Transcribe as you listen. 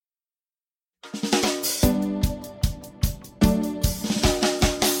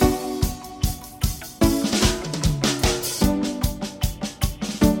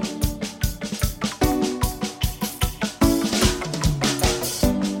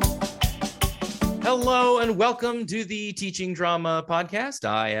Hello and welcome to the Teaching Drama Podcast.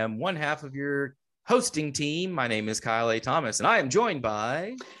 I am one half of your hosting team. My name is Kyle A. Thomas, and I am joined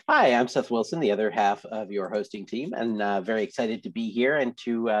by... Hi, I'm Seth Wilson, the other half of your hosting team, and very excited to be here and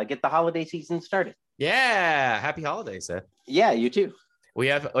to get the holiday season started. Yeah, happy holidays, Seth. Yeah, you too. We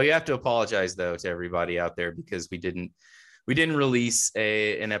have to apologize though to everybody out there because we didn't release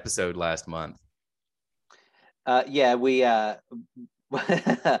an episode last month. I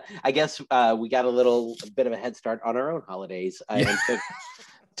guess we got a bit of a head start on our own holidays and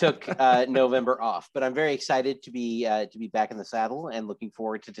took November off. But I'm very excited to be back in the saddle and looking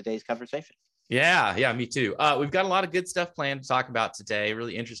forward to today's conversation. Yeah, me too. We've got a lot of good stuff planned to talk about today.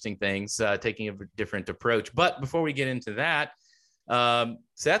 Really interesting things, taking a different approach. But before we get into that,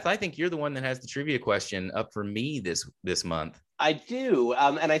 Seth, I think you're the one that has the trivia question up for me this month. I do,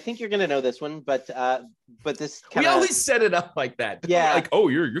 and I think you're going to know this one, but this we always set it up like that. Yeah, like, oh,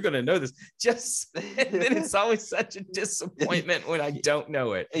 you're going to know this. Just and then it's always such a disappointment when I don't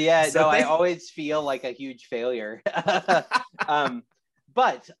know it. Yeah, so I always feel like a huge failure.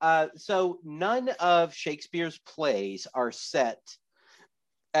 So none of Shakespeare's plays are set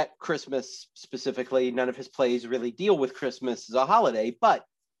at Christmas specifically. None of his plays really deal with Christmas as a holiday, but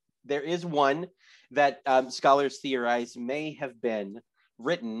there is one that scholars theorize may have been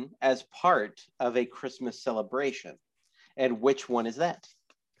written as part of a Christmas celebration. And which one is that?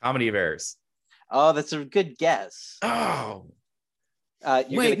 Comedy of Errors. Oh, that's a good guess. Oh,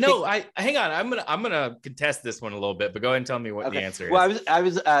 hang on. I'm gonna contest this one a little bit, but go ahead and tell me what the answer is. Well, I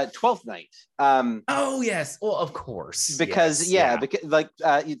was Twelfth Night. Oh yes, well of course. Because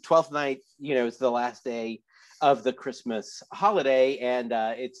Twelfth Night, is the last day of the Christmas holiday, and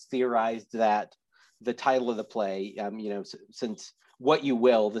it's theorized that the title of the play, since What You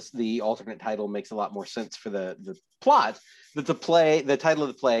Will, the alternate title makes a lot more sense for the plot, that the title of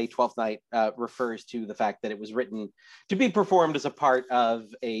the play, Twelfth Night, refers to the fact that it was written to be performed as a part of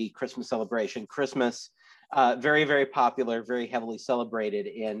a Christmas celebration. Christmas, very, very popular, very heavily celebrated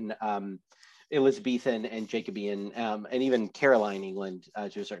in Elizabethan and Jacobean and even Caroline England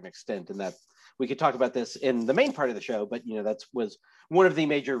to a certain extent, and that we could talk about this in the main part of the show, but that was one of the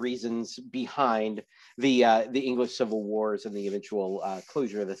major reasons behind the English Civil Wars and the eventual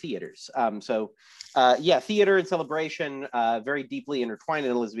closure of the theaters. Theater and celebration very deeply intertwined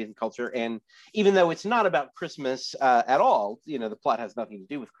in Elizabethan culture, and even though it's not about Christmas at all, the plot has nothing to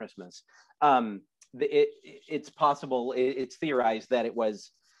do with Christmas. It's possible, it's theorized that it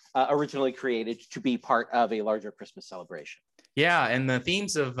was originally created to be part of a larger Christmas celebration. Yeah, and the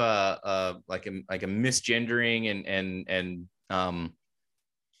themes of like a misgendering and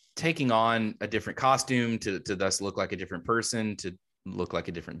taking on a different costume to thus look like a different person, to look like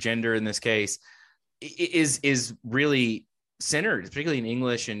a different gender in this case, is really centered, particularly in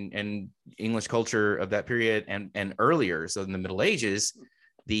English and English culture of that period and earlier. So in the Middle Ages,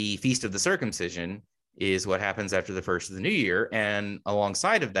 the Feast of the Circumcision is what happens after the first of the new year, and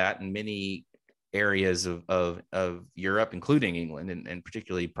alongside of that, in many areas of Europe, including England, and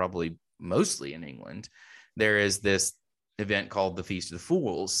particularly probably mostly in England, there is this event called the Feast of the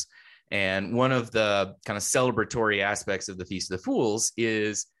Fools. And one of the kind of celebratory aspects of the Feast of the Fools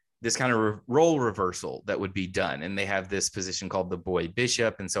is this kind of role reversal that would be done. And they have this position called the boy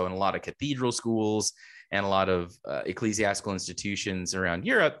bishop. And so in a lot of cathedral schools and a lot of ecclesiastical institutions around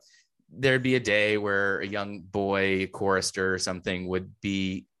Europe, there'd be a day where a young boy chorister or something would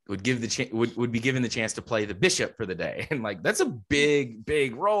be given the chance to play the bishop for the day. And like, that's a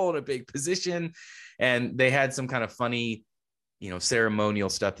big role and a big position. And they had some kind of funny, ceremonial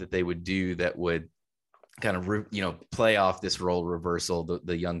stuff that they would do that would kind of, play off this role reversal.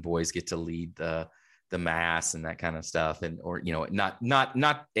 The young boys get to lead the mass and that kind of stuff. And, or, not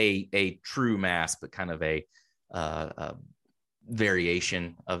a true mass, but kind of a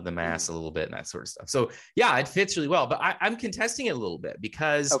variation of the mass a little bit and that sort of stuff. So yeah, it fits really well, but I'm contesting it a little bit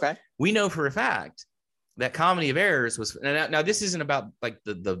because we know for a fact that Comedy of Errors was, now this isn't about like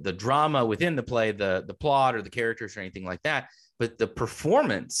the drama within the play, the plot or the characters or anything like that, but the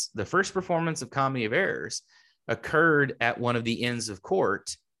first performance of Comedy of Errors occurred at one of the Inns of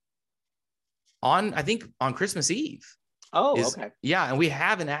Court on Christmas Eve. Okay. Yeah, and we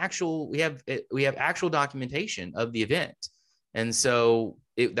have actual documentation of the event. And so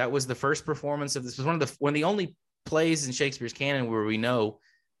that was the first performance of this. It was one of the only plays in Shakespeare's canon where we know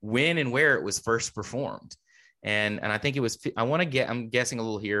when and where it was first performed. And I think it was, I'm guessing a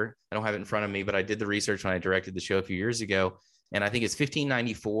little here. I don't have it in front of me, but I did the research when I directed the show a few years ago. And I think it's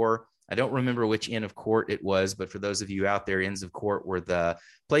 1594. I don't remember which Inn of Court it was, but for those of you out there, Inns of Court were the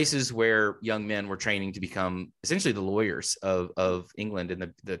places where young men were training to become essentially the lawyers of England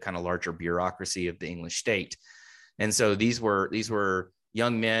and the kind of larger bureaucracy of the English state. And so these were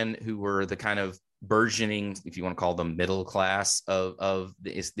young men who were the kind of burgeoning, if you want to call them middle class of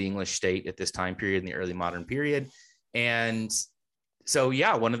the English state at this time period, in the early modern period. And so,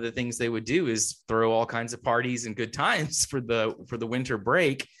 yeah, one of the things they would do is throw all kinds of parties and good times for the winter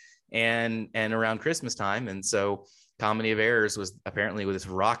break and around Christmas time. And so Comedy of Errors was apparently this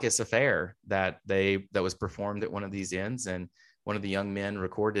raucous affair that was performed at one of these inns, and one of the young men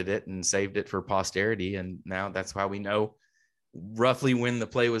recorded it and saved it for posterity. And now that's why we know roughly when the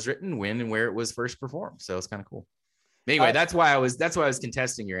play was written, when and where it was first performed. So it's kind of cool. Anyway, that's why I was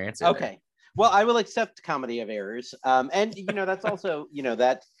contesting your answer. Okay. There. Well, I will accept Comedy of Errors. And that's also,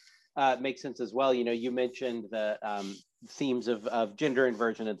 that makes sense as well. You mentioned the themes of gender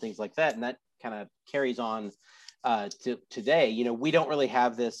inversion and things like that, and that kind of carries on to today. We don't really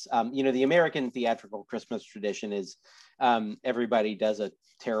have this. The American theatrical Christmas tradition is everybody does a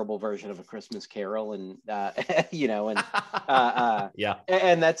terrible version of A Christmas Carol, and yeah,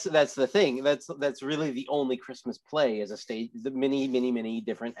 and that's the thing. That's really the only Christmas play as a stage. The many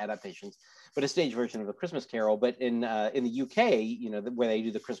different adaptations, but a stage version of A Christmas Carol. But in the UK, where they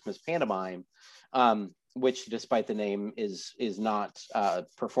do the Christmas pantomime, which, despite the name, is not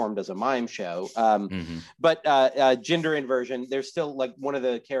performed as a mime show. But gender inversion, there's still like one of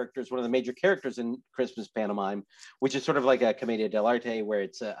the major characters in Christmas pantomime, which is sort of like a commedia dell'arte, where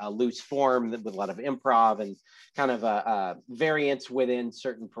it's a loose form with a lot of improv and kind of variance within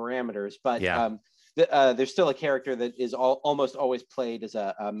certain parameters. But there's still a character that is almost always played as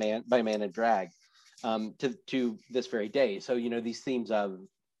a man in drag to this very day. So these themes of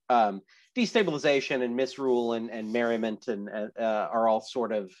destabilization and misrule and merriment and are all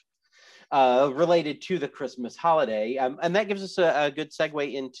sort of related to the Christmas holiday. And that gives us a good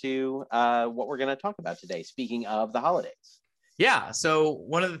segue into what we're going to talk about today, speaking of the holidays. Yeah. So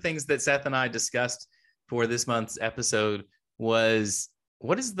one of the things that Seth and I discussed for this month's episode was,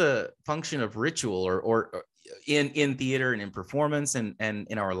 what is the function of ritual or in theater and in performance and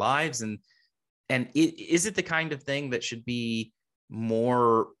in our lives? And is it the kind of thing that should be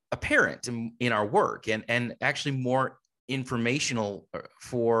more apparent in our work and actually more informational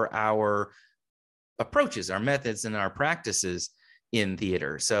for our approaches, our methods, and our practices in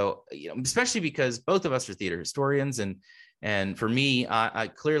theater? So, especially because both of us are theater historians, and for me,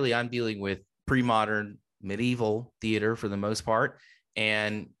 I'm dealing with pre-modern medieval theater for the most part,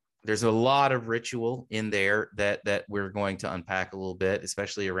 and there's a lot of ritual in there that we're going to unpack a little bit,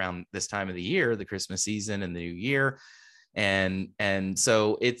 especially around this time of the year, the Christmas season and the New Year. And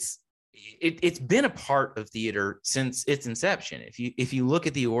so it's been a part of theater since its inception. If you look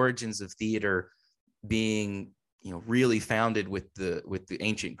at the origins of theater being really founded with the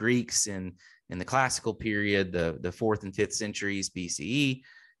ancient Greeks in the classical period, the 4th and 5th centuries BCE,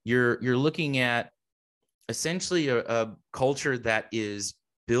 you're looking at essentially a culture that is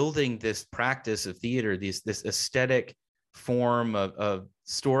building this practice of theater, this aesthetic form of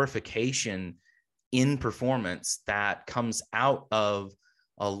storification in performance that comes out of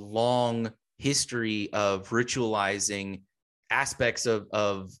a long history of ritualizing aspects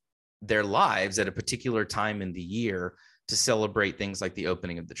of their lives at a particular time in the year to celebrate things like the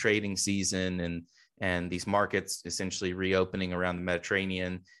opening of the trading season and these markets essentially reopening around the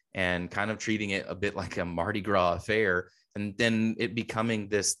Mediterranean and kind of treating it a bit like a Mardi Gras affair. And then it becoming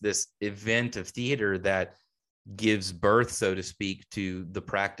this event of theater that gives birth, so to speak, to the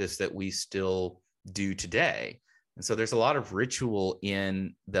practice that we still do today. And so there's a lot of ritual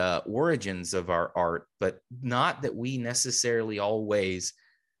in the origins of our art, but not that we necessarily always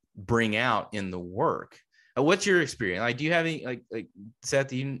bring out in the work. What's your experience? Like, do you have any, like Seth,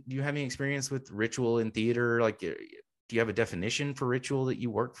 do you have any experience with ritual in theater? Like, do you have a definition for ritual that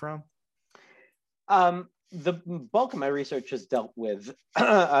you work from? The bulk of my research has dealt with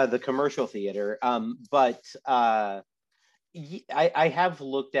the commercial theater, but I have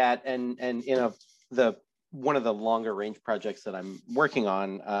looked at and in one of the longer range projects that I'm working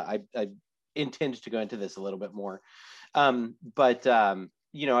on, I intend to go into this a little bit more, but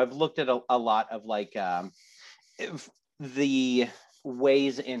I've looked at a lot of the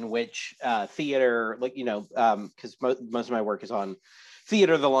ways in which theater, because most of my work is on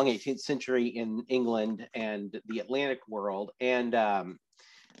theater of the long 18th century in England and the Atlantic world. And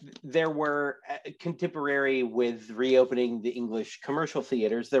there were contemporary with reopening the English commercial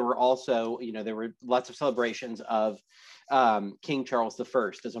theaters. There were also, there were lots of celebrations of King Charles I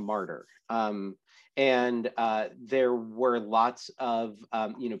as a martyr. And there were lots of,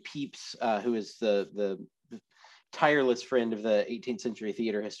 Pepys, who is the tireless friend of the 18th century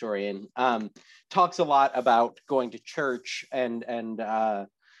theater historian, talks a lot about going to church and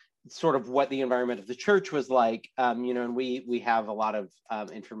sort of what the environment of the church was like. And we have a lot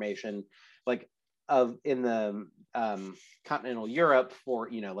of information like in the continental Europe for,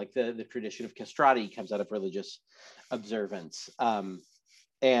 like the tradition of castrati comes out of religious observance.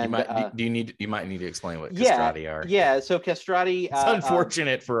 And you might need to explain what castrati are. Yeah. So castrati. It's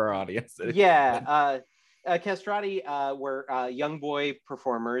unfortunate for our audience. Castrati were young boy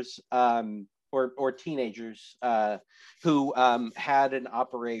performers or teenagers who had an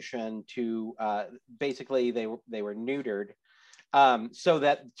operation to basically they were neutered. So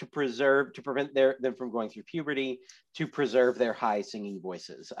that to prevent them from going through puberty, to preserve their high singing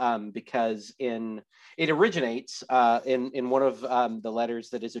voices, because it originates in one of the letters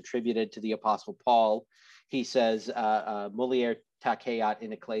that is attributed to the Apostle Paul. He says, "Mulier takeat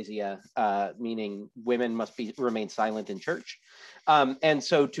in ecclesia," meaning women must remain silent in church. And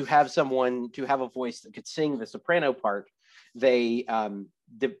so to have a voice that could sing the soprano part, they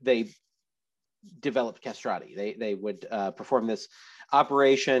developed castrati. They would perform this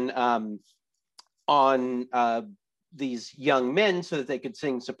operation on these young men so that they could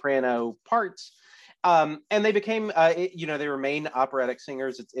sing soprano parts. And they became, they remain operatic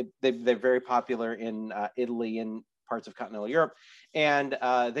singers. They're very popular in Italy and parts of continental Europe, and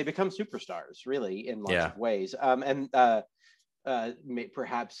they become superstars, really, in lots of ways.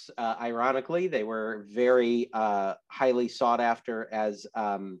 Perhaps ironically, they were very highly sought after as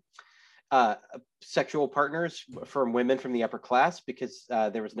sexual partners from women from the upper class, because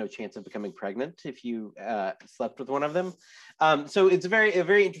there was no chance of becoming pregnant if you slept with one of them. So it's a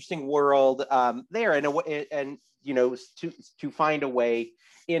very interesting world there, and to find a way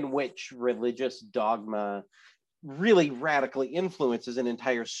in which religious dogma really radically influences an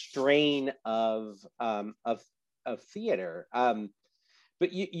entire strain of theater.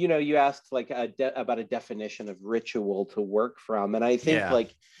 But you asked like about a definition of ritual to work from, and I think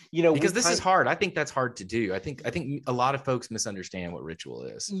because this is hard. I think that's hard to do. I think a lot of folks misunderstand what ritual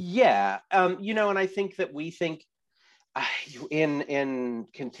is. Yeah, and I think that we think in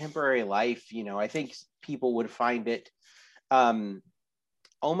contemporary life, I think people would find it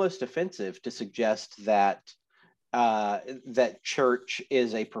almost offensive to suggest that church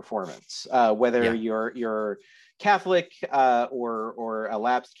is a performance, whether you're Catholic or a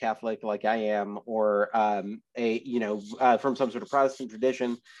lapsed Catholic like I am, or from some sort of Protestant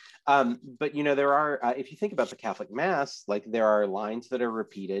tradition. But there are, if you think about the Catholic Mass, like there are lines that are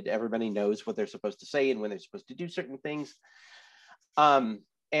repeated. Everybody knows what they're supposed to say and when they're supposed to do certain things.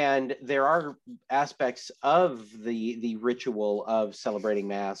 And there are aspects of the ritual of celebrating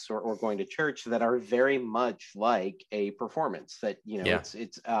Mass or going to church that are very much like a performance. That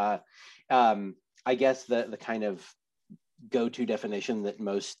it's I guess the kind of go-to definition that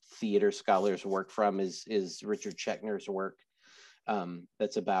most theater scholars work from is Richard Schechner's work.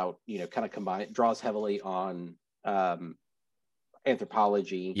 That's about kind of draws heavily on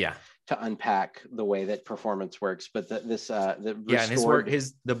anthropology to unpack the way that performance works. But and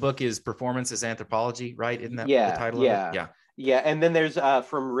the book is Performance as Anthropology, right? Isn't that the title of it? And then there's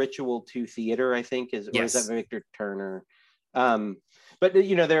From Ritual to Theater, I think, is that Victor Turner? But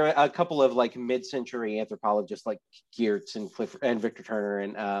there are a couple of like mid-century anthropologists like Geertz and Victor Turner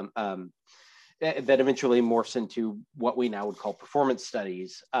and that eventually morphs into what we now would call performance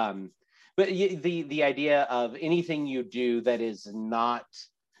studies. But the idea of anything you do that is not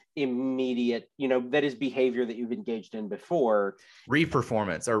immediate, that is behavior that you've engaged in before.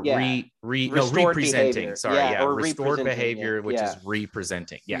 Reperformance or representing. Behavior. Sorry, or restored behavior, which is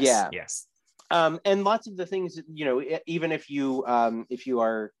representing. Yes. And lots of the things, even if you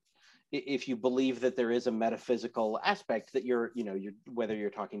believe that there is a metaphysical aspect that you're whether you're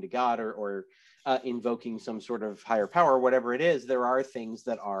talking to God or invoking some sort of higher power, whatever it is, there are things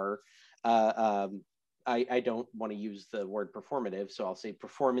that are, I don't want to use the word performative, so I'll say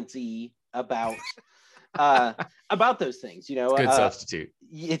performance-y about those things. Good substitute.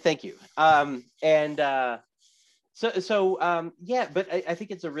 Thank you. But I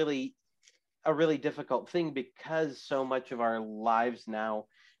think it's a really difficult thing, because so much of our lives now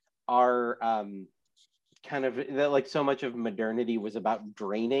are kind of like so much of modernity was about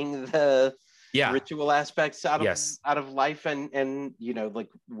draining the ritual aspects out of life, and like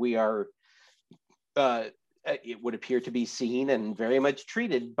we are it would appear to be seen and very much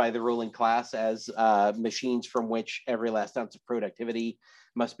treated by the ruling class as machines from which every last ounce of productivity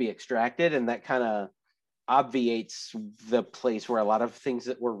must be extracted, and that kind of obviates the place where a lot of things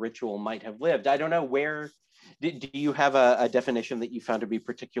that were ritual might have lived. I don't know where. Do you have a definition that you found to be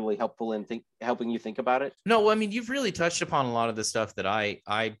particularly helpful in helping you think about it? No, I mean, you've really touched upon a lot of the stuff that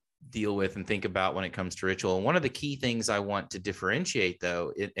I deal with and think about when it comes to ritual. And one of the key things I want to differentiate,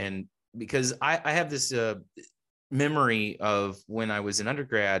 though, and because I have this memory of when I was in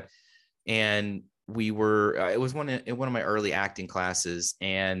undergrad, and it was one of my early acting classes,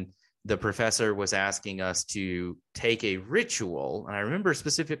 and the professor was asking us to take a ritual, and I remember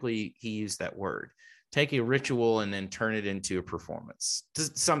specifically he used that word, take a ritual and then turn it into a performance,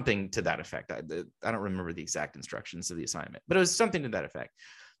 something to that effect. I don't remember the exact instructions of the assignment, but it was something to that effect.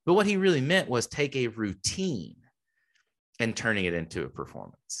 But what he really meant was take a routine and turning it into a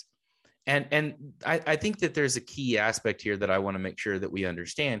performance. And I think that there's a key aspect here that I want to make sure that we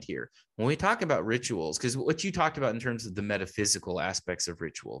understand here. When we talk about rituals, because what you talked about in terms of the metaphysical aspects of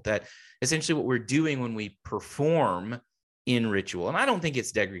ritual, that essentially what we're doing when we perform in ritual, and I don't think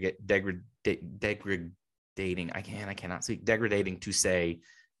it's degrading. I cannot speak degrading to say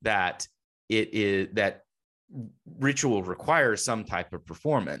that it is that ritual requires some type of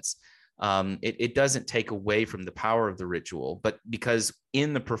performance. It doesn't take away from the power of the ritual, but because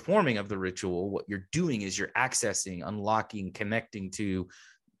in the performing of the ritual, what you're doing is you're accessing, unlocking, connecting to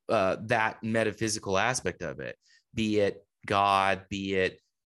that metaphysical aspect of it, be it God, be it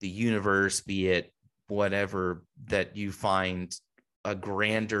the universe, be it whatever that you find a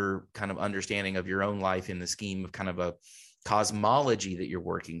grander kind of understanding of your own life in the scheme of kind of a cosmology that you're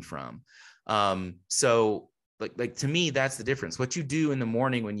working from. So like to me, that's the difference. What you do in the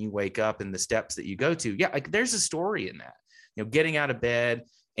morning when you wake up and the steps that you go to, like there's a story in that, getting out of bed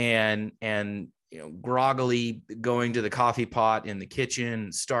and groggily going to the coffee pot in the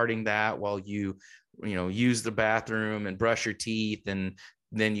kitchen, starting that while you use the bathroom and brush your teeth, and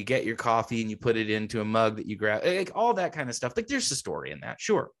then you get your coffee and you put it into a mug that you grab, like all that kind of stuff. Like there's a story in that,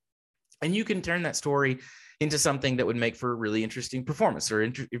 sure. And you can turn that story into something that would make for a really interesting performance or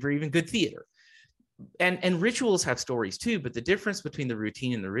even good theater. And rituals have stories too, but the difference between the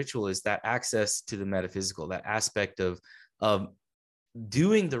routine and the ritual is that access to the metaphysical, that aspect of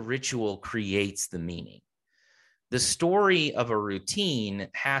doing the ritual creates the meaning. The story of a routine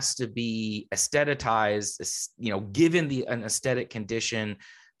has to be aestheticized, given an aesthetic condition,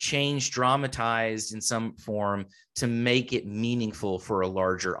 changed, dramatized in some form to make it meaningful for a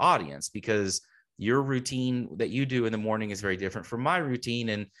larger audience, because your routine that you do in the morning is very different from my routine.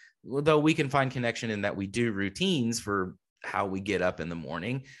 And though we can find connection in that we do routines for how we get up in the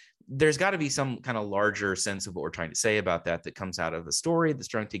morning, there's got to be some kind of larger sense of what we're trying to say about that comes out of a story that's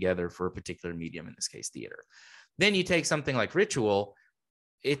strung together for a particular medium, in this case, theater. Then you take something like ritual.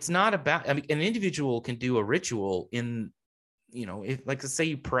 It's not about, an individual can do a ritual in, if, like, let's say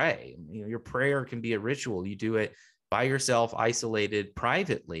you pray, your prayer can be a ritual. You do it by yourself, isolated,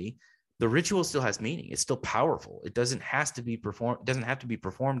 privately. The ritual still has meaning. It's still powerful. It doesn't have to be performed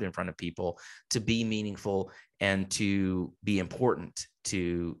in front of people to be meaningful and to be important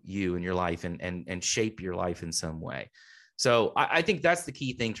to you and your life and shape your life in some way. So I think that's the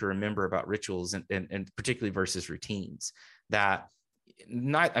key thing to remember about rituals and particularly versus routines, that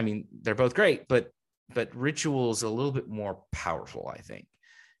they're both great, but rituals a little bit more powerful, I think.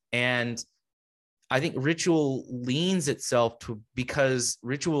 And I think ritual leans itself to, because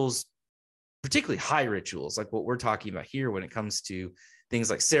rituals, particularly high rituals, like what we're talking about here, when it comes to things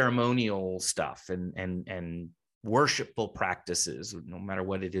like ceremonial stuff and worshipful practices, no matter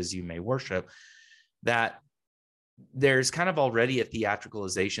what it is you may worship, that there's kind of already a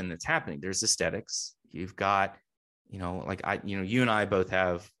theatricalization that's happening. There's aesthetics. You've got, you and I both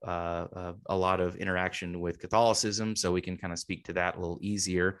have a lot of interaction with Catholicism, so we can kind of speak to that a little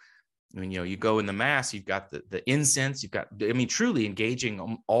easier. You go in the mass, you've got the incense, you've got, truly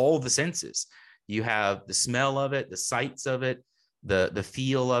engaging all the senses. You have the smell of it, the sights of it, the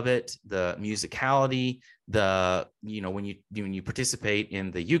feel of it, the musicality, when you participate in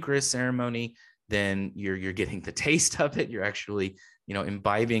the Eucharist ceremony, then you're getting the taste of it. You're actually,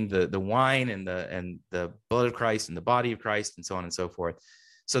 imbibing the wine and the blood of Christ and the body of Christ and so on and so forth.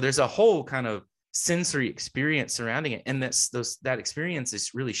 So there's a whole kind of sensory experience surrounding it. And that experience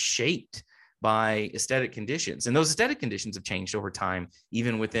is really shaped by aesthetic conditions. And those aesthetic conditions have changed over time,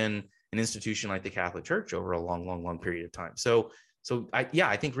 even within an institution like the Catholic Church over a long, long, long period of time. So I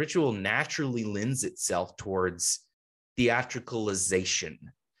think ritual naturally lends itself towards theatricalization.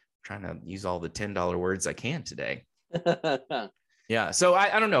 I'm trying to use all the $10 words I can today. Yeah. So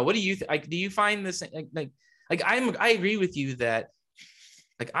I don't know. What do you do you find this I agree with you that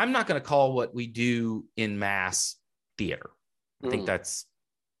I'm not going to call what we do in mass theater. I think that's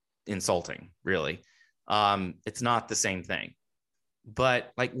insulting, really. It's not the same thing.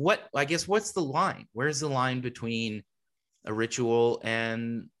 But like, I guess, what's the line? Where's the line between a ritual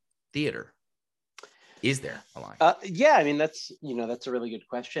and theater? Is there a line? Yeah, I mean, that's a really good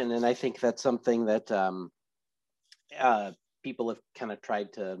question, and I think that's something that people have kind of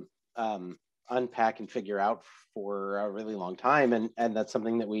tried to unpack and figure out for a really long time, and that's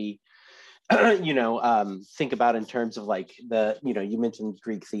something that we think about in terms of like you mentioned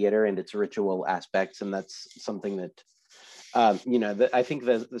Greek theater and its ritual aspects, and that's something that I think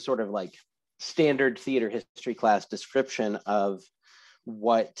the sort of like standard theater history class description of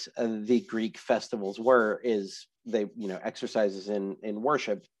what the Greek festivals were is they exercises in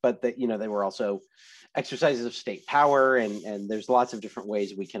worship, but that they were also exercises of state power, and there's lots of different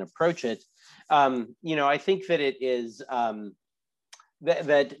ways we can approach it. I think that it is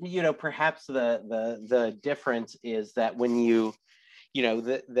that perhaps the difference is that when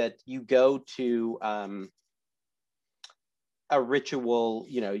that you go to a ritual,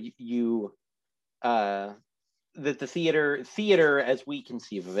 that the theater as we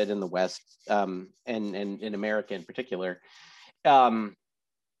conceive of it in the West, and in America in particular,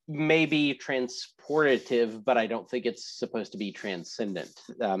 may be transportative, but I don't think it's supposed to be transcendent.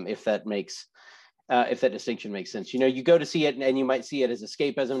 If that distinction makes sense. You go to see it and you might see it as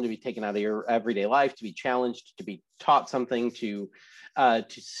escapism, to be taken out of your everyday life, to be challenged, to be taught something, to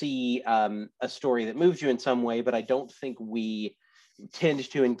see a story that moves you in some way, but I don't think we tend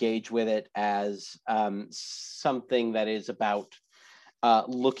to engage with it as something that is about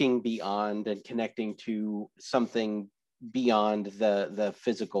looking beyond and connecting to something beyond the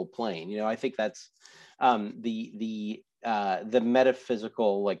physical plane. I think that's the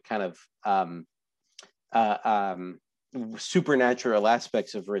metaphysical, like kind of supernatural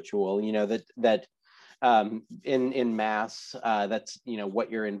aspects of ritual. That in mass, that's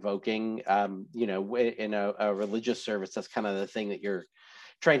what you're invoking. In a religious service, that's kind of the thing that you're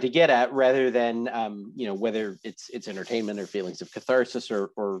trying to get at, rather than whether it's entertainment or feelings of catharsis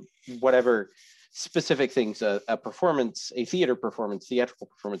or whatever specific things a theatrical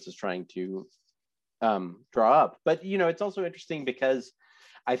performance is trying to draw up. But it's also interesting because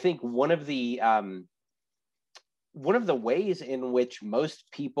I think one of the ways in which most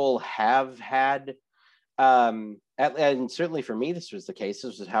people have had, and certainly for me this was the case,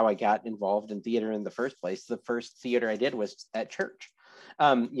 this is how I got involved in theater in the first place. The first theater I did was at church.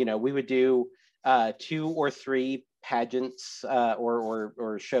 We would do 2 or 3 pageants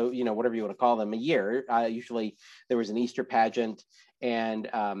or show, whatever you want to call them, a year. Usually there was an Easter pageant, and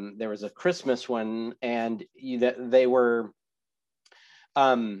there was a Christmas one, and they were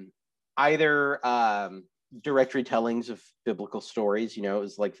either direct retellings of biblical stories. It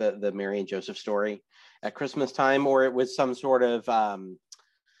was like the Mary and Joseph story at Christmas time, or it was some sort of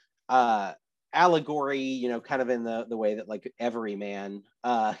allegory, kind of in the way that like Everyman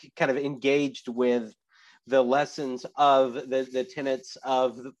kind of engaged with the lessons of the tenets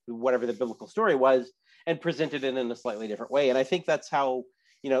of whatever the biblical story was, and presented it in a slightly different way. And I think that's how,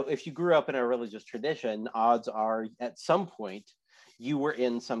 if you grew up in a religious tradition, odds are at some point you were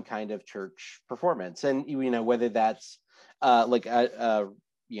in some kind of church performance. And whether that's like a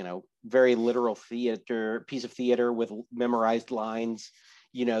very literal piece of theater with memorized lines,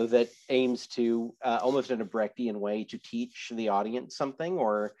 that aims to almost in a Brechtian way to teach the audience something,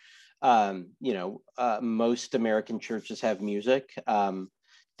 or most American churches have music,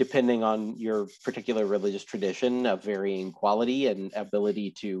 depending on your particular religious tradition, of varying quality and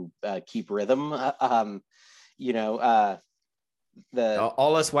ability to keep rhythm.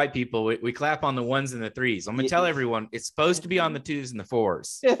 All us white people, we clap on the 1s and the 3s. I'm gonna tell everyone it's supposed to be on the 2s and the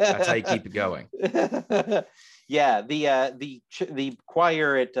 4s. That's how you keep it going. Yeah, the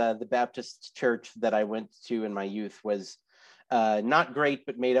choir at the Baptist church that I went to in my youth was not great,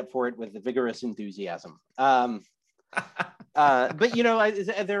 but made up for it with vigorous enthusiasm. But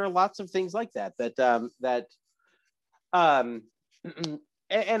there are lots of things like that.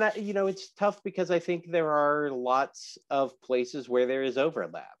 And it's tough because I think there are lots of places where there is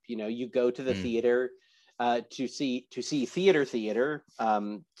overlap. You go to the theater to see theater,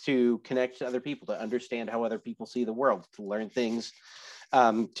 to connect to other people, to understand how other people see the world, to learn things,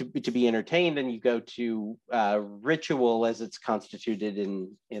 to be entertained. And you go to ritual as it's constituted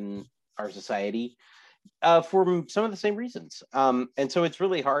in our society for some of the same reasons. And so it's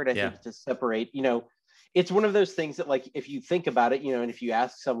really hard, I think, to separate. It's one of those things that, like, if you think about it, and if you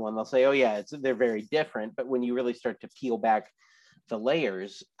ask someone, they'll say, oh yeah, they're very different. But when you really start to peel back the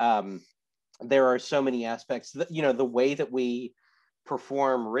layers, there are so many aspects that, the way that we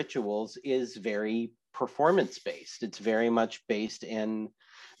perform rituals is very performance based. It's very much based in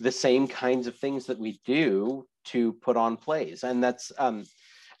the same kinds of things that we do to put on plays. And that's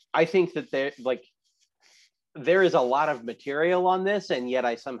I think that there is a lot of material on this, and yet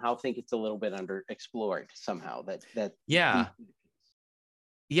I somehow think it's a little bit underexplored somehow. No,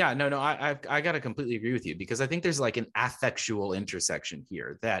 I got to completely agree with you, because I think there's like an affectual intersection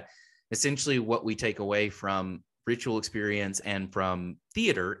here, that essentially what we take away from ritual experience and from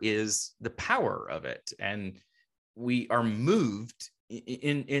theater is the power of it. And we are moved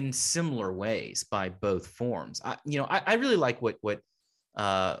in similar ways by both forms. I really like what Wole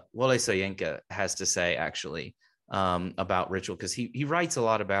Soyinka has to say, actually, about ritual, because he writes a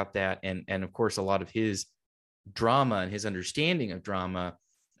lot about that, and of course a lot of his drama and his understanding of drama.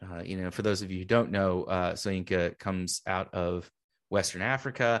 For those of you who don't know, Soyinka comes out of Western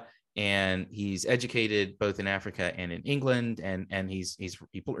Africa, and he's educated both in Africa and in England, and he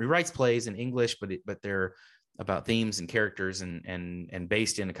writes plays in English, but they're about themes and characters and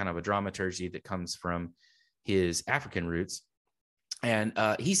based in a kind of a dramaturgy that comes from his African roots. And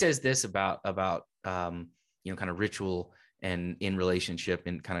he says this about kind of ritual and in relationship,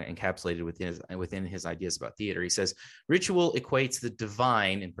 and kind of encapsulated within his ideas about theater. He says, ritual equates the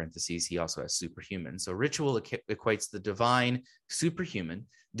divine, in parentheses, he also has superhuman. So ritual equates the divine, superhuman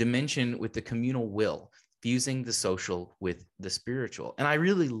dimension with the communal will, fusing the social with the spiritual. And I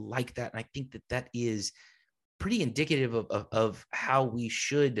really like that. And I think that is pretty indicative of how we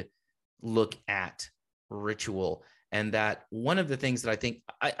should look at ritual. And that one of the things that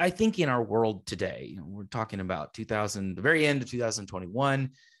I think in our world today, we're talking about the very end of 2021,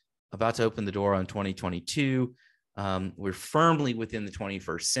 about to open the door on 2022. We're firmly within the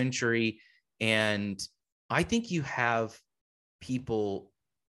 21st century. And I think you have people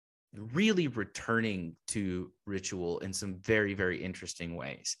really returning to ritual in some very, very interesting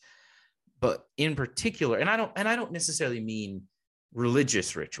ways. But in particular, and I don't necessarily mean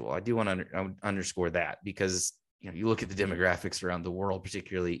religious ritual. I do want to underscore that, because you look at the demographics around the world,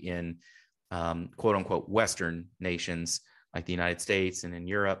 particularly in quote unquote Western nations like the United States and in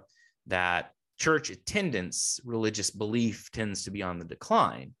Europe, that church attendance, religious belief tends to be on the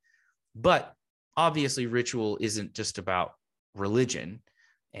decline. But obviously ritual isn't just about religion,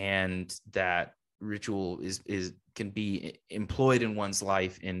 and that ritual can be employed in one's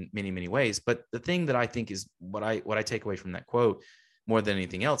life in many, many ways. But the thing that I think is what I take away from that quote more than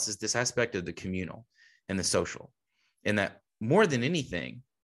anything else is this aspect of the communal and the social, and that more than anything,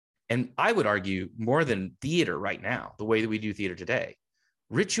 and I would argue more than theater right now, the way that we do theater today,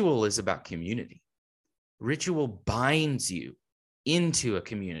 ritual is about community. Ritual binds you into a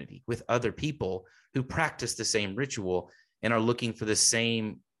community with other people who practice the same ritual and are looking for the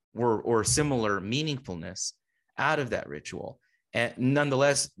same or similar meaningfulness out of that ritual. And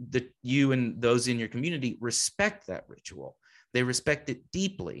nonetheless, you and those in your community respect that ritual. They respect it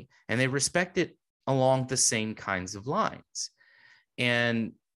deeply, and they respect it along the same kinds of lines.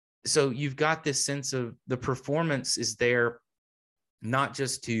 And so you've got this sense of the performance is there not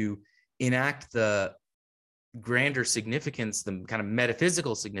just to enact the grander significance, the kind of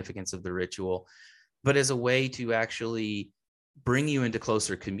metaphysical significance of the ritual, but as a way to actually bring you into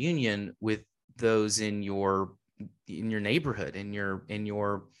closer communion with those in your neighborhood, in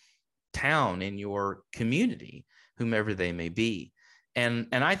your town, in your community, whomever they may be. And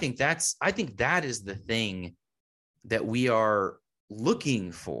I think that is the thing that we are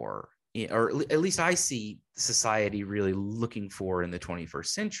looking for, or at least I see society really looking for in the 21st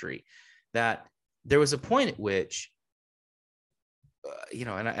century. That there was a point at which,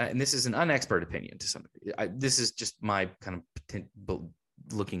 and this is an unexpert opinion to some degree. This is just my kind of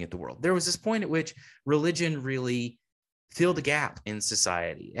looking at the world. There was this point at which religion really filled a gap in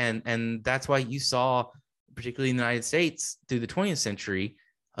society, and that's why you saw, particularly in the United States through the 20th century,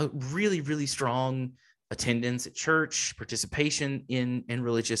 a really, really strong attendance at church, participation in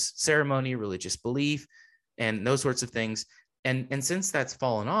religious ceremony, religious belief, and those sorts of things. And since that's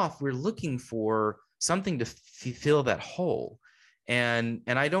fallen off, we're looking for something to fill that hole. And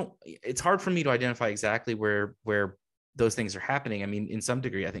it's hard for me to identify exactly where those things are happening. I mean, in some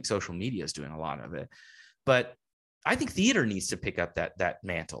degree, I think social media is doing a lot of it, but I think theater needs to pick up that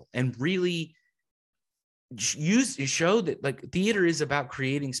mantle and really show that, like, theater is about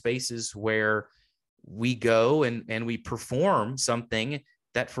creating spaces where we go and we perform something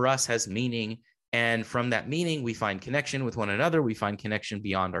that for us has meaning. And from that meaning, we find connection with one another. We find connection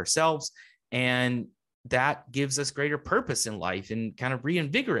beyond ourselves. And that gives us greater purpose in life and kind of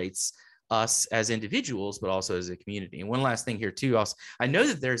reinvigorates us as individuals, but also as a community. And one last thing here too, also, I know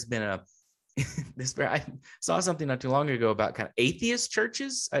that there's been I saw something not too long ago about kind of atheist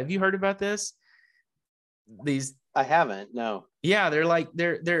churches. Have you heard about this? these. I haven't. No. Yeah,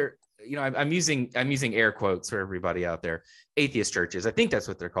 they're I'm using air quotes for everybody out there. Atheist churches, I think that's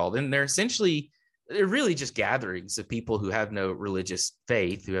what they're called, and they're really just gatherings of people who have no religious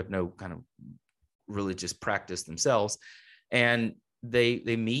faith, who have no kind of religious practice themselves, and they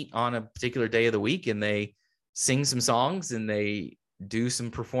meet on a particular day of the week and they sing some songs and they do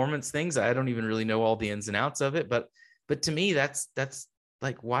some performance things. I don't even really know all the ins and outs of it, but to me, that's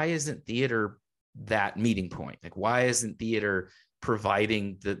like, why isn't theater that meeting point? Like, why isn't theater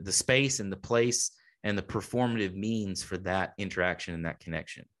providing the space and the place and the performative means for that interaction and that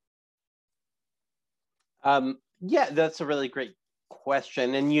connection? Yeah, that's a really great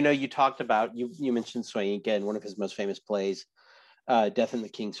question. And you talked about, you mentioned Soyinka, and one of his most famous plays, Death and the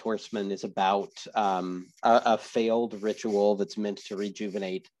King's Horseman, is about a failed ritual that's meant to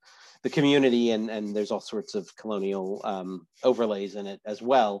rejuvenate the community, and there's all sorts of colonial overlays in it as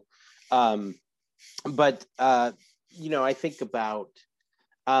well. But I think about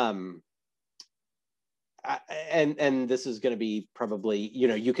and this is going to be probably,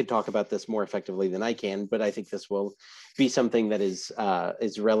 you could talk about this more effectively than I can, but I think this will be something that is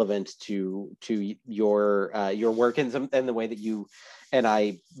relevant to your work and the way that you and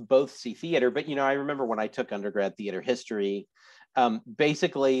I both see theater. But I remember when I took undergrad theater history,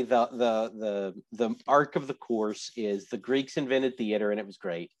 basically the arc of the course is the Greeks invented theater and it was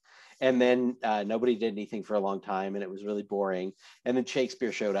great. And then nobody did anything for a long time and it was really boring. And then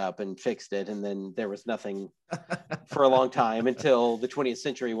Shakespeare showed up and fixed it. And then there was nothing for a long time until the 20th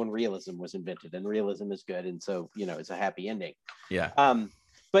century when realism was invented, and realism is good. And so, it's a happy ending. Yeah.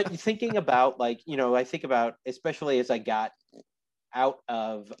 But thinking about I think about, especially as I got out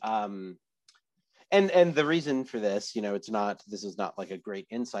of, and the reason for this, this is not like a great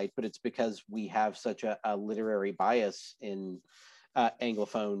insight, but it's because we have such a literary bias in the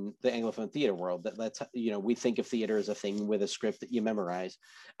Anglophone theater world, that's we think of theater as a thing with a script that you memorize,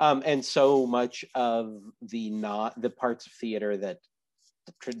 and so much of the parts of theater that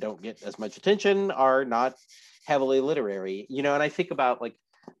don't get as much attention are not heavily literary, and I think about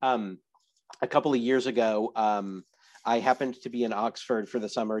a couple of years ago, I happened to be in Oxford for the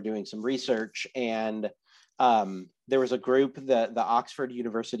summer doing some research, and there was a group, the Oxford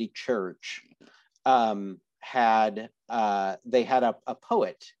University Church had a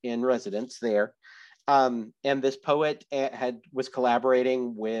poet in residence there, and this poet was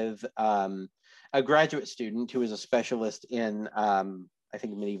collaborating with a graduate student who was a specialist in I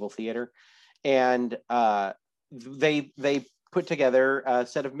think medieval theater, and they put together a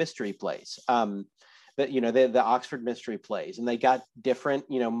set of mystery plays, the Oxford mystery plays, and they got different,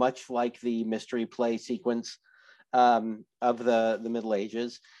 much like the mystery play sequence of the Middle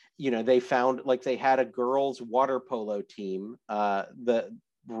Ages. They found they had a girls' water polo team, the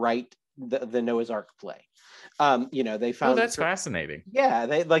Noah's Ark play. They found. Oh, that's fascinating. Yeah,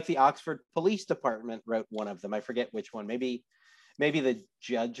 they the Oxford Police Department wrote one of them. I forget which one. Maybe the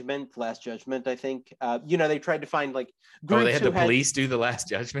Last Judgment. I think. They tried to find groups. Oh, they had the police do the Last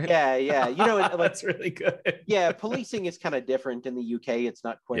Judgment. Yeah. That's really good. Yeah, policing is kind of different in the UK. It's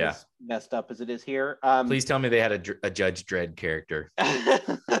not quite as messed up as it is here. Please tell me they had a Judge Dredd character.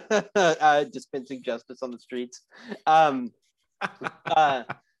 Dispensing justice on the streets.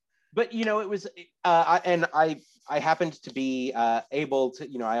 But it was, I happened to be able to,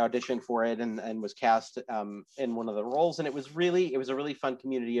 I auditioned for it and was cast in one of the roles, and it was a really fun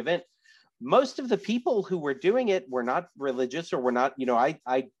community event. Most of the people who were doing it were not religious, or were not,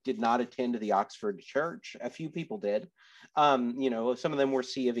 I did not attend the Oxford Church. A few people did. Some of them were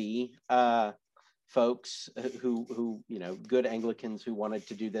C of E folks who good Anglicans who wanted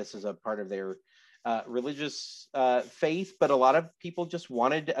to do this as a part of their religious faith, but a lot of people just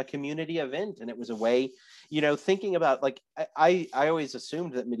wanted a community event, and it was a way, thinking about I always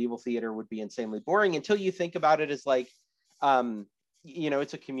assumed that medieval theater would be insanely boring until you think about it as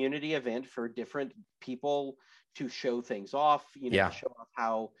it's a community event for different people to show things off, to show off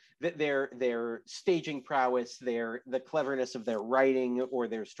how their staging prowess, the cleverness of their writing or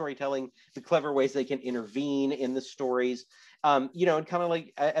their storytelling, the clever ways they can intervene in the stories, and kind of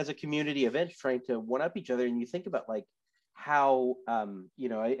as a community event, trying to one up each other. And you think about how, I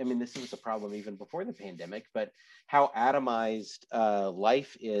mean, this was a problem even before the pandemic, but how atomized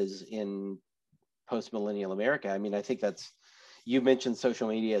life is in post-millennial America. I mean, I think you mentioned social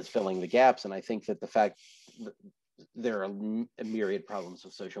media as filling the gaps, and I think that the fact that there are a myriad problems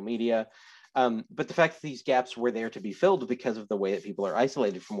with social media, but the fact that these gaps were there to be filled because of the way that people are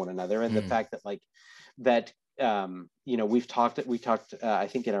isolated from one another, and the fact that we talked I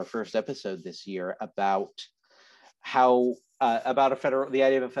think in our first episode this year about how the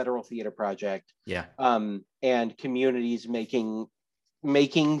idea of a federal theater project. Yeah. And communities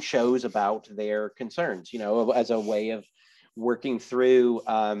making shows about their concerns, as a way of working through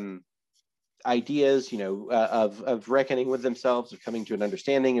ideas, of reckoning with themselves, of coming to an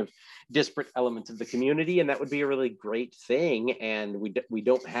understanding of disparate elements of the community. And that would be a really great thing. And we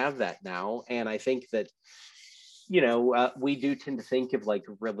don't have that now. And I think that, we do tend to think of like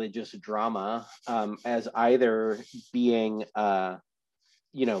religious drama as either being,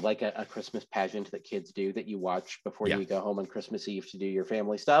 like a Christmas pageant that kids do that you watch before you go home on Christmas Eve to do your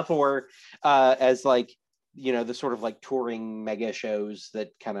family stuff, or as like, the sort of like touring mega shows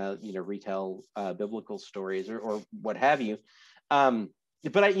that kind of, retell biblical stories or what have you.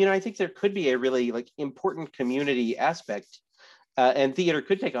 But I think there could be a really like important community aspect, and theater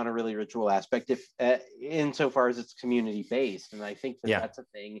could take on a really ritual aspect if, insofar as it's community based. And I think that's a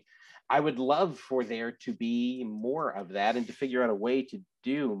thing I would love for there to be more of that, and to figure out a way to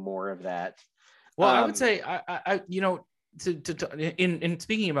do more of that. Well, I would say, in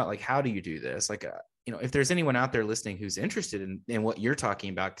speaking about like, how do you do this? Like, if there's anyone out there listening who's interested in what you're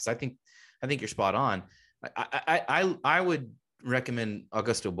talking about, because I think you're spot on. I would recommend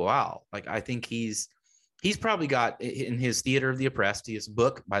Augusto Boal. Like, I think he's probably got in his Theater of the Oppressed, he has a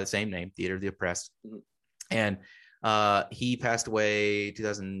book by the same name, Theater of the Oppressed. Mm-hmm. And he passed away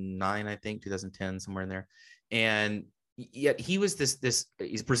 2009, I think 2010, somewhere in there. And yet he was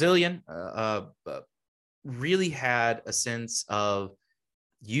he's Brazilian, really had a sense of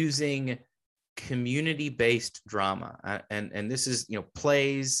using community-based drama. And this is,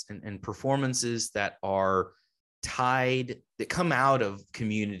 plays and performances that are tied, that come out of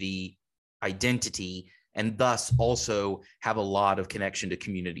community identity, and thus also have a lot of connection to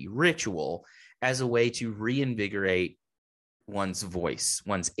community ritual, as a way to reinvigorate one's voice,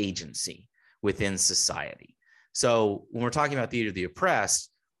 one's agency within society. So when we're talking about Theater of the Oppressed,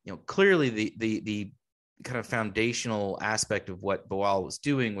 clearly the kind of foundational aspect of what Boal was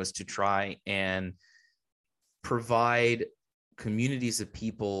doing was to try and provide communities of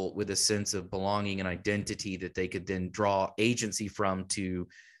people with a sense of belonging and identity that they could then draw agency from to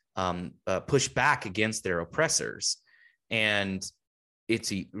push back against their oppressors. And it's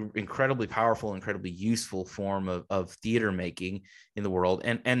an incredibly powerful, incredibly useful form of theater making in the world.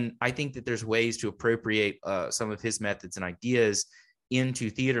 And I think that there's ways to appropriate some of his methods and ideas into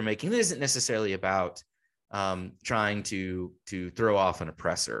theater making. It isn't necessarily about trying to throw off an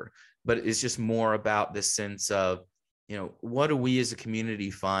oppressor, but it's just more about this sense of, what do we as a community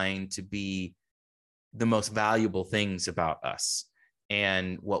find to be the most valuable things about us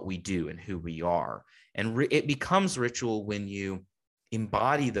and what we do and who we are. And it becomes ritual when you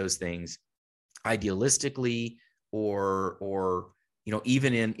embody those things idealistically, or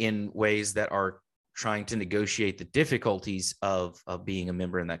even in ways that are trying to negotiate the difficulties of being a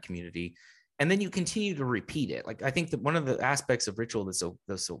member in that community. And then you continue to repeat it. Like, I think that one of the aspects of ritual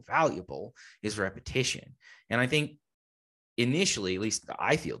that's so valuable is repetition. And I think initially, at least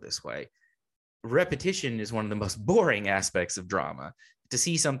I feel this way, repetition is one of the most boring aspects of drama. To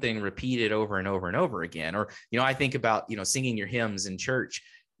see something repeated over and over and over again, or, I think about, singing your hymns in church,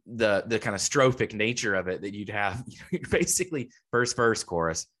 the kind of strophic nature of it, that you'd have, basically first verse,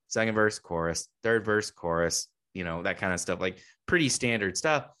 chorus, second verse, chorus, third verse, chorus, that kind of stuff, like pretty standard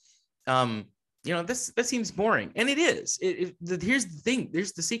stuff. That seems boring. And it is. Here's the thing.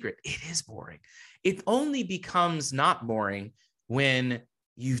 There's the secret. It is boring. It only becomes not boring when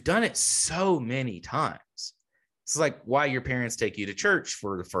you've done it so many times. It's like why your parents take you to church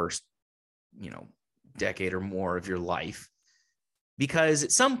for the first, decade or more of your life, because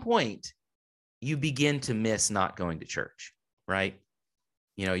at some point you begin to miss not going to church, right?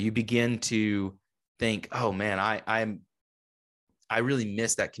 You begin to think, oh man, I really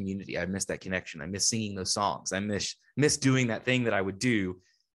miss that community. I miss that connection. I miss singing those songs. I miss doing that thing that I would do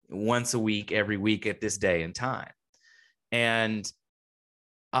once a week, every week at this day and time. And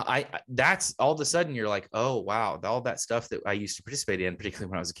that's all of a sudden you're like, oh, wow, all that stuff that I used to participate in,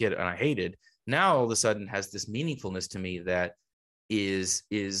 particularly when I was a kid and I hated, now all of a sudden has this meaningfulness to me that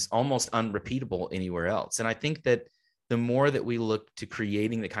is almost unrepeatable anywhere else. And I think that the more that we look to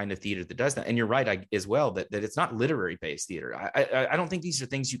creating the kind of theater that does that, and you're right as well, that it's not literary based theater. I don't think these are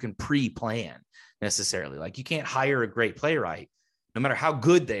things you can pre-plan necessarily. Like, you can't hire a great playwright, no matter how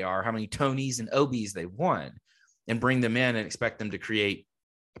good they are, how many Tonys and Obies they've won, and bring them in and expect them to create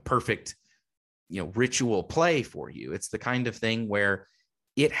a perfect, ritual play for you. It's the kind of thing where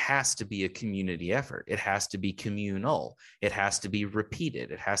it has to be a community effort. It has to be communal. It has to be repeated.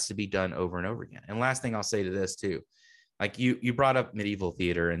 It has to be done over and over again. And last thing I'll say to this too, like you brought up medieval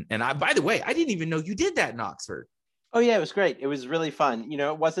theater, and by the way, I didn't even know you did that in Oxford. Oh yeah, it was great. It was really fun. You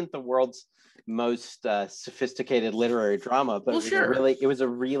know, it wasn't the world's most sophisticated literary drama, but Well, sure. it was a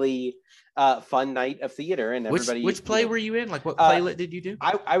really fun night of theater, and everybody, Which play were you in? Like, what uh, playlet did you do?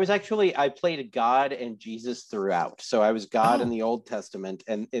 I was actually, I played God and Jesus throughout. So I was God in Oh, the Old Testament,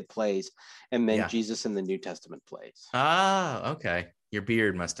 and it plays, and then yeah. Jesus in the New Testament plays. Ah, okay. Your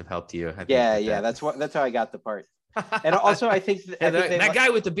beard must have helped you, I think, Yeah, with yeah, that. that's how I got the part. And also, I And think that guy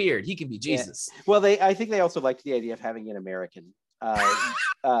with the beard, he can be yeah. Jesus. Well, I think they also liked the idea of having an American, uh,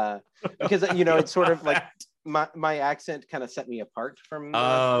 uh, because I you know feel it's sort of like that. my accent kind of set me apart from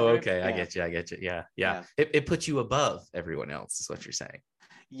Oh, everybody. okay. I Yeah, get you. I get you. Yeah. Yeah. yeah, It puts you above everyone else, is what you're saying.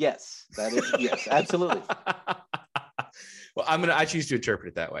 yes, that is yes, absolutely. Well, I choose to interpret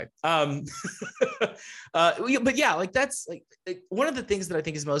it that way. But yeah, like that's like one of the things that I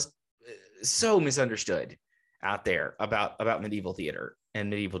think is most so misunderstood out there about medieval theater and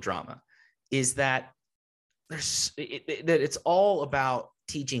medieval drama is that that it's all about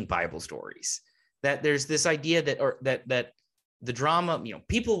teaching Bible stories. That there's this idea that the drama,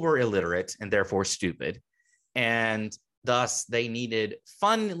 people were illiterate and therefore stupid, and thus they needed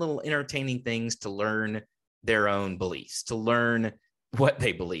fun little entertaining things to learn their own beliefs, to learn what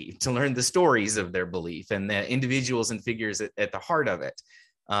they believe, to learn the stories of their belief and the individuals and figures at the heart of it,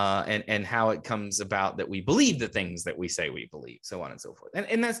 and how it comes about that we believe the things that we say we believe, so on and so forth.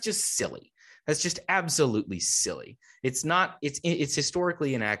 And that's just silly. That's just absolutely silly. It's not. It's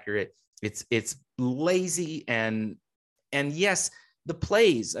historically inaccurate. It's lazy, and yes, the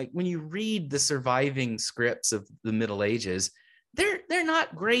plays, like when you read the surviving scripts of the Middle Ages, they're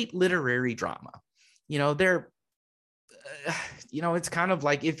not great literary drama. They're it's kind of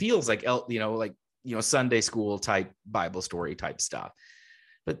like, it feels like Sunday school type Bible story type stuff.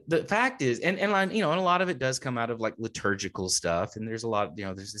 But the fact is, and a lot of it does come out of like liturgical stuff, and there's a lot,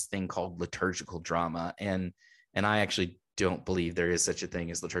 there's this thing called liturgical drama, and I actually don't believe there is such a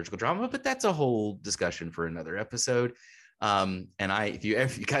thing as liturgical drama, but that's a whole discussion for another episode. And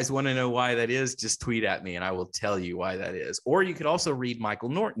if you guys want to know why that is, just tweet at me and I will tell you why that is. Or you could also read Michael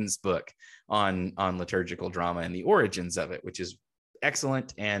Norton's book on liturgical drama and the origins of it, which is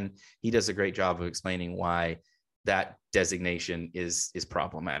excellent, and he does a great job of explaining why that designation is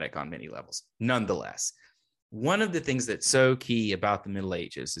problematic on many levels. Nonetheless, one of the things that's so key about the Middle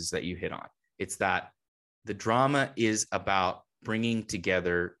Ages is that you hit on. It's that the drama is about bringing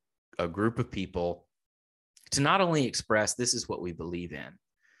together a group of people to not only express this is what we believe in,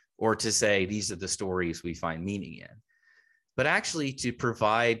 or to say these are the stories we find meaning in, but actually to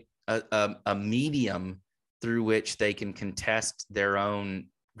provide a medium through which they can contest their own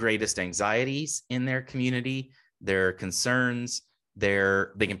greatest anxieties in their community, their concerns, they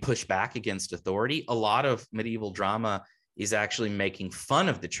can push back against authority. A lot of medieval drama is actually making fun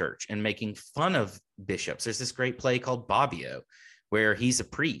of the church and making fun of bishops. There's this great play called Bobbio, where he's a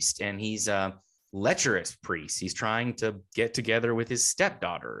priest and he's a lecherous priest. He's trying to get together with his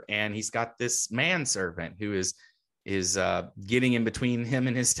stepdaughter, and he's got this manservant who is getting in between him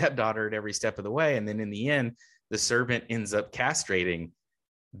and his stepdaughter at every step of the way. And then in the end, the servant ends up castrating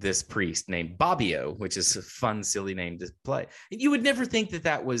this priest named Bobbio, which is a fun, silly name to play. You would never think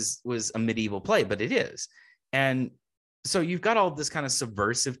that was a medieval play, but it is. And so you've got all this kind of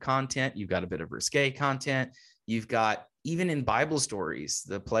subversive content. You've got a bit of risque content. You've got, even in Bible stories,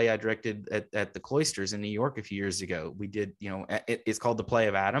 the play I directed at the Cloisters in New York a few years ago, we did, it's called The Play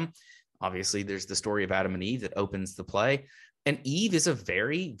of Adam. Obviously, there's the story of Adam and Eve that opens the play. And Eve is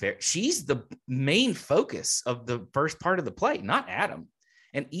she's the main focus of the first part of the play, not Adam.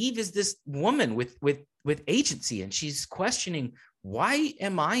 And Eve is this woman with agency, and she's questioning, why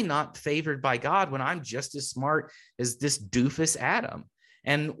am I not favored by God when I'm just as smart as this doofus Adam?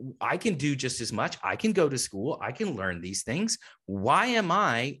 And I can do just as much. I can go to school. I can learn these things. Why am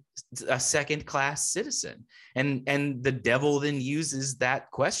I a second-class citizen? And the devil then uses that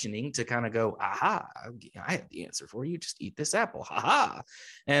questioning to kind of go, aha, I have the answer for you. Just eat this apple. Ha.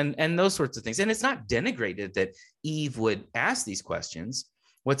 And those sorts of things. And it's not denigrated that Eve would ask these questions.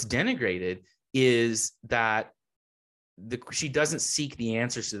 What's denigrated is that she doesn't seek the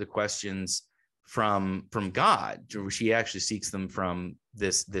answers to the questions from God. She actually seeks them from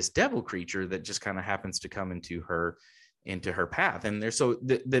this devil creature that just kind of happens to come into her path. And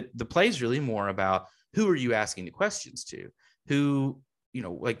the play is really more about, who are you asking the questions to? Who,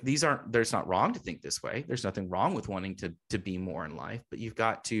 there's not wrong to think this way. There's nothing wrong with wanting to be more in life, but you've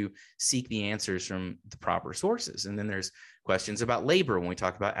got to seek the answers from the proper sources. And then there's questions about labor when we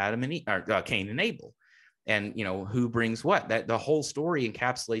talk about Adam and Eve, or Cain and Abel. And, who brings what? That the whole story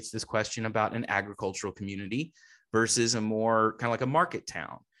encapsulates this question about an agricultural community versus a more kind of like a market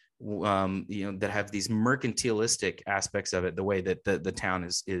town, that have these mercantilistic aspects of it, the way that the town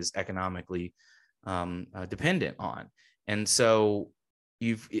is economically dependent on. And so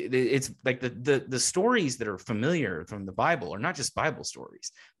it's like the stories that are familiar from the Bible are not just Bible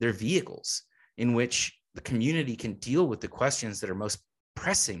stories. They're vehicles in which the community can deal with the questions that are most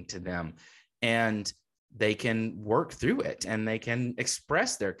pressing to them, and they can work through it, and they can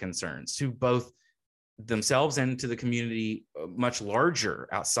express their concerns to both themselves and to the community much larger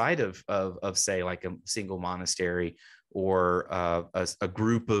outside of say like a single monastery or a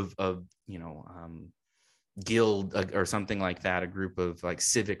group of guild or something like that, a group of like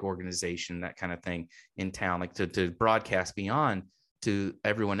civic organization, that kind of thing in town, like to broadcast beyond to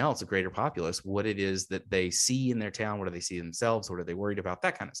everyone else, a greater populace, what it is that they see in their town, what do they see themselves, what are they worried about,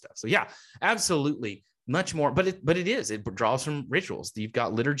 that kind of stuff. So yeah, absolutely, much more, but it draws from rituals. You've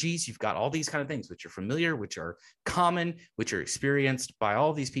got liturgies, you've got all these kind of things which are familiar, which are common, which are experienced by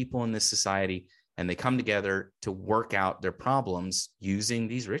all these people in this society, and they come together to work out their problems using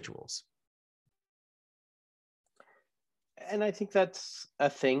these rituals. And I think that's a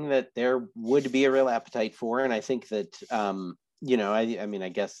thing that there would be a real appetite for. And I think that, I mean, I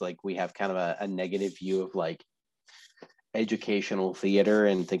guess like we have kind of a negative view of like educational theater,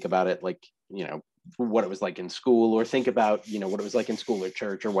 and think about it like, what it was like in school, or think about, what it was like in school or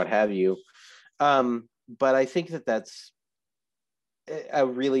church or what have you. But I think that that's a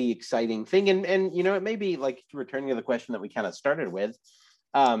really exciting thing. And it may be like, returning to the question that we kind of started with,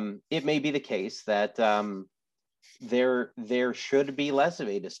 it may be the case that there should be less of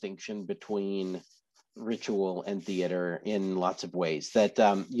a distinction between ritual and theater in lots of ways, that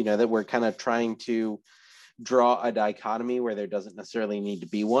that we're kind of trying to draw a dichotomy where there doesn't necessarily need to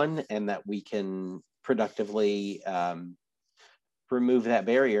be one, and that we can productively remove that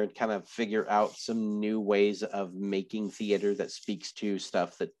barrier and kind of figure out some new ways of making theater that speaks to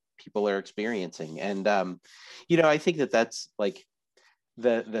stuff that people are experiencing. And I think that that's like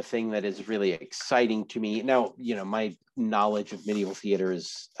the thing that is really exciting to me. Now, my knowledge of medieval theater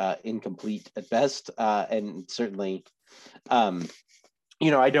is incomplete at best, and certainly I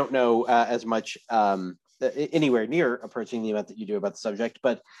don't know as much anywhere near approaching the amount that you do about the subject.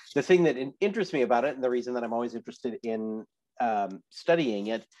 But the thing that interests me about it, and the reason that I'm always interested in studying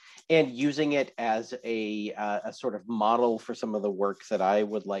it and using it as a sort of model for some of the work that I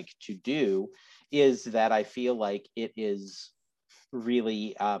would like to do, is that I feel like it is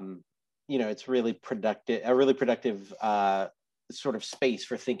really, it's really productive, a really productive sort of space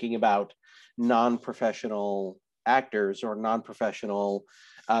for thinking about non-professional actors or non-professional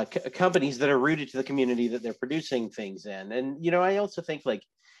companies that are rooted to the community that they're producing things in. And, I also think like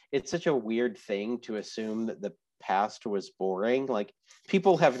it's such a weird thing to assume that the past was boring. Like,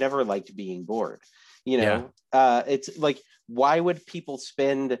 people have never liked being bored, it's like, why would people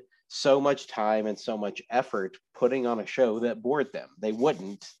spend so much time and so much effort putting on a show that bored them? They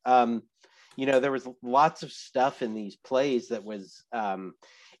wouldn't. There was lots of stuff in these plays that was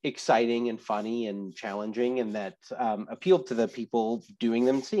exciting and funny and challenging, and that appealed to the people doing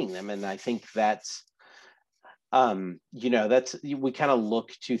them, seeing them. And I think that's, we kind of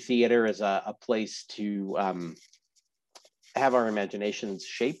look to theater as a place to have our imaginations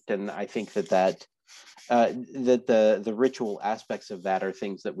shaped. And I think that the ritual aspects of that are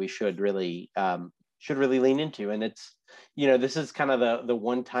things that we should really lean into. And it's, this is kind of the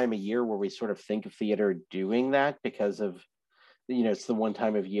one time a year where we sort of think of theater doing that, because of, it's the one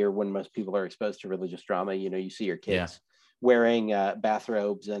time of year when most people are exposed to religious drama. You see your kids wearing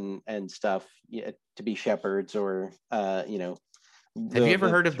bathrobes and stuff to be shepherds, or have you ever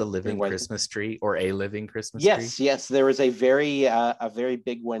heard of the living Christmas tree, or a living Christmas tree? Yes. There was a very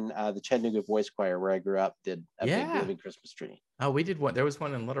big one. The Chattanooga Boys Choir, where I grew up, did a big living Christmas tree. Oh, we did one. There was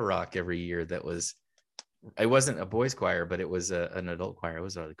one in Little Rock every year. It wasn't a boys choir, but it was an adult choir. It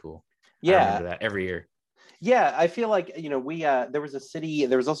was really cool. Yeah, I remember that every year. Yeah, I feel like, we there was a city.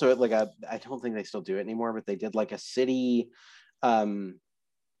 There was also like I don't think they still do it anymore, but they did like a city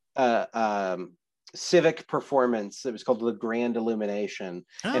civic performance. It was called the Grand Illumination.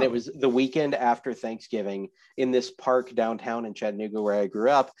 And it was the weekend after Thanksgiving in this park downtown in Chattanooga, where I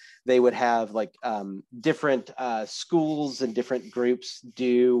grew up. They would have like different schools and different groups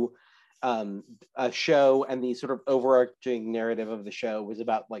do a show, and the sort of overarching narrative of the show was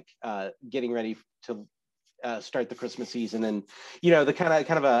about like getting ready to start the Christmas season. And the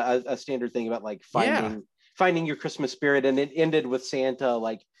kind of a standard thing about like finding your Christmas spirit. And it ended with Santa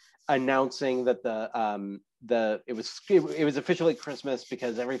like announcing that it was officially Christmas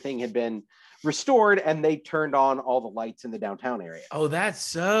because everything had been restored, and they turned on all the lights in the downtown area. Oh, that's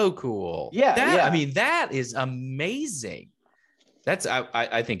so cool. Yeah. I mean, that is amazing.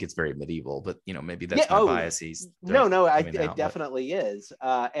 I think it's very medieval, but maybe Yeah. that's my biases. No, coming it out, definitely is.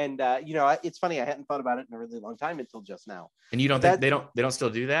 It's funny. I hadn't thought about it in a really long time until just now. and you don't think they don't still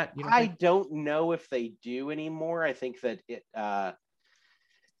do that? I don't know if they do anymore. I think that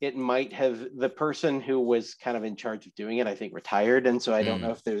it might have, the person who was kind of in charge of doing it, I think, retired, and so I don't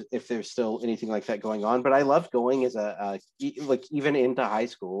know if there's still anything like that going on. But I loved going as like even into high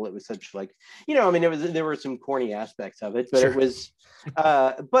school. It was such like, there were some corny aspects of it, but sure. It was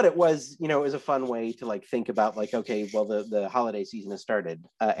it was a fun way to like think about like, okay, well, the holiday season has started,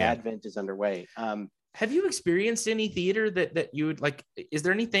 Advent is underway. Have you experienced any theater that you would like? Is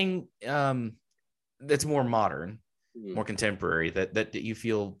there anything that's more modern, more contemporary that you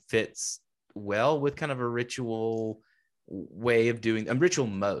feel fits well with kind of a ritual way of doing a ritual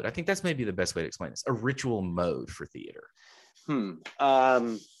mode? I think that's maybe the best way to explain this. A ritual mode for theater.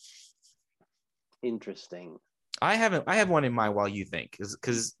 Interesting. I have one in mind while you think,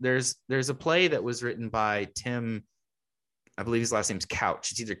 because there's a play that was written by Tim, I believe his last name's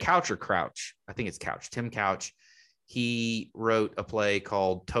Couch. It's either Couch or Crouch. I think it's Couch. Tim Couch. He wrote a play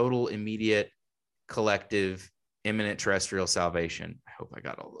called Total, Immediate, Collective, Imminent Terrestrial Salvation. I hope I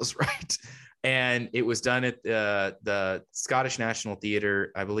got all those right. And it was done at the Scottish National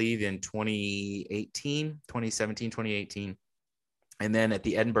Theatre, I believe, in 2017, 2018. And then at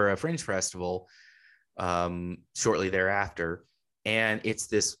the Edinburgh Fringe Festival shortly thereafter. And it's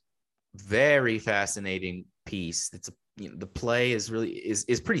this very fascinating piece. It's the play is really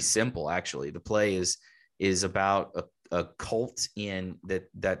is pretty simple, actually. The play is about a cult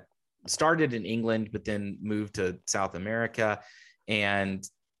that started in England, but then moved to South America, and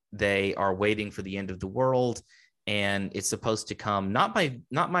they are waiting for the end of the world. And it's supposed to come not by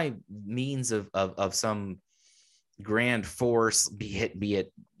means of some grand force, be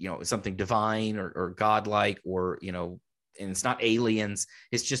it something divine or godlike, or and it's not aliens.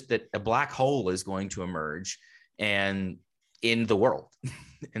 It's just that a black hole is going to emerge and in the world.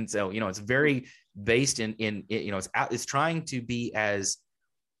 And so it's very based in it's trying to be as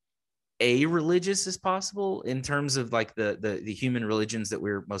religious as possible in terms of like the human religions that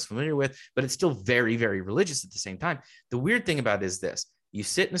we're most familiar with, but it's still very, very religious at the same time. The weird thing about it is this: you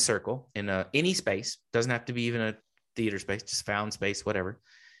sit in a circle in any space, doesn't have to be even a theater space, just found space, whatever,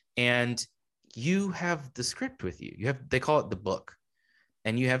 and you have the script with you. They call it the book,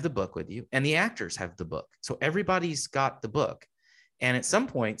 and you have the book with you, and the actors have the book, so everybody's got the book. And at some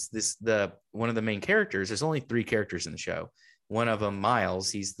points, one of the main characters, there's only 3 characters in the show. One of them,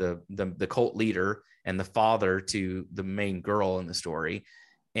 Miles, he's the cult leader and the father to the main girl in the story.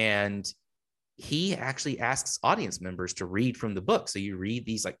 And he actually asks audience members to read from the book. So you read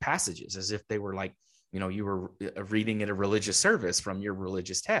these like passages as if they were like, you were reading at a religious service from your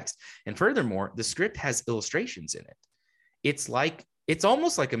religious text. And furthermore, the script has illustrations in it. It's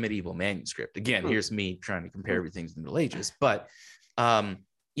almost like a medieval manuscript. Again, here's me trying to compare everything to the Middle Ages, but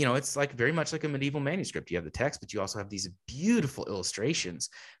it's like very much like a medieval manuscript. You have the text, but you also have these beautiful illustrations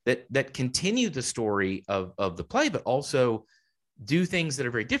that continue the story of the play, but also do things that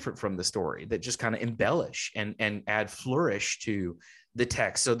are very different from the story, that just kind of embellish and add flourish to the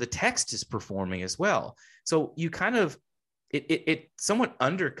text. So the text is performing as well. So you kind of, it somewhat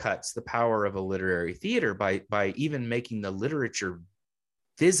undercuts the power of a literary theater by even making the literature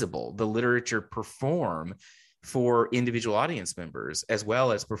visible, the literature perform for individual audience members, as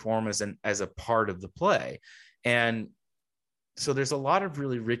well as perform as a part of the play. And so there's a lot of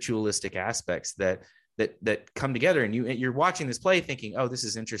really ritualistic aspects that come together, and you're watching this play thinking, oh, this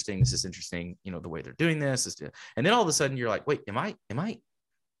is interesting, the way they're doing this and then all of a sudden you're like, wait, am I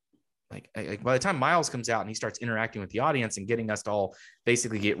like by the time Miles comes out and he starts interacting with the audience and getting us to all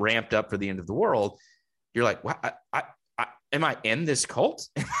basically get ramped up for the end of the world, you're like, wow, am I in this cult?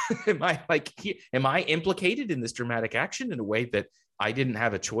 am I implicated in this dramatic action in a way that I didn't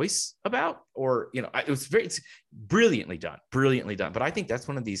have a choice about? Or, it's brilliantly done. But I think that's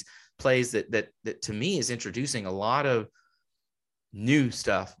one of these plays that to me is introducing a lot of new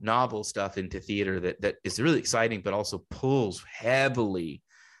stuff, novel stuff into theater that is really exciting, but also pulls heavily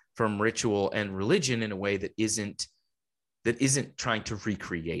from ritual and religion in a way that isn't trying to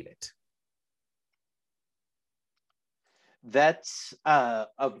recreate it. That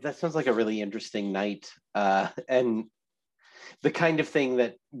sounds like a really interesting night, and the kind of thing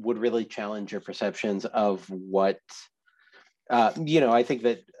that would really challenge your perceptions of what I think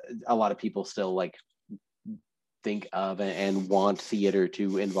that a lot of people still like think of and want theater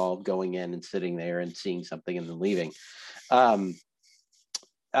to involve going in and sitting there and seeing something and then leaving.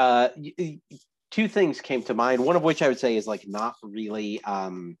 2 things came to mind, one of which I would say is like not really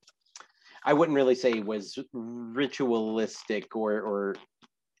I wouldn't really say was ritualistic or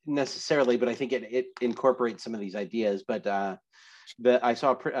necessarily, but I think it incorporates some of these ideas. But I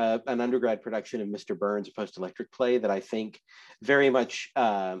saw an undergrad production of Mr. Burns, a post-electric play that I think very much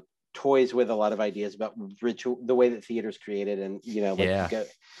toys with a lot of ideas about ritual, the way that theater's created, and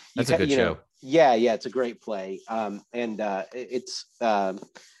that's a good show. Yeah, it's a great play, it's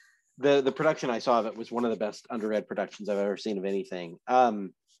the production I saw of it was one of the best undergrad productions I've ever seen of anything.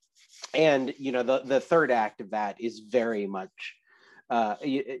 And the third act of that is very much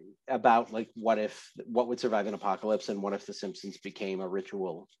about like what would survive an apocalypse, and what if the Simpsons became a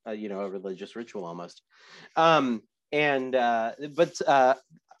ritual, a religious ritual almost.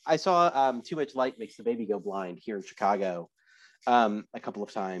 I saw Too Much Light Makes the Baby Go Blind here in Chicago a couple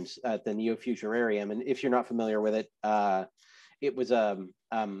of times at the Neo Futurarium, and if you're not familiar with it, it was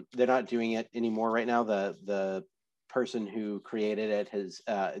they're not doing it anymore right now. The person who created it has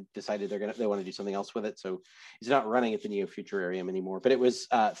decided they want to do something else with it, so he's not running at the Neo Futurarium anymore. But it was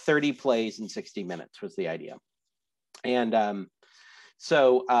 30 plays in 60 minutes was the idea, and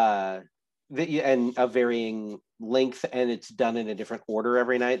and a varying length, and it's done in a different order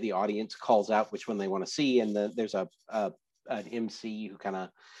every night. The audience calls out which one they want to see, and there's an MC who kind of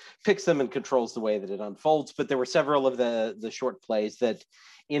picks them and controls the way that it unfolds. But there were several of the short plays that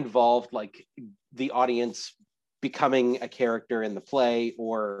involved like the audience becoming a character in the play,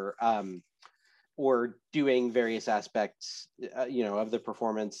 or doing various aspects of the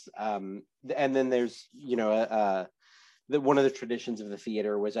performance, and then there's one of the traditions of the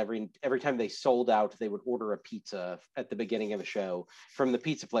theater was every time they sold out, they would order a pizza at the beginning of the show from the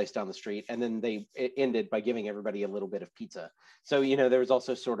pizza place down the street, and then it ended by giving everybody a little bit of pizza. So there was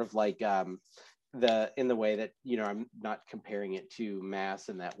also sort of like in the way that I'm not comparing it to mass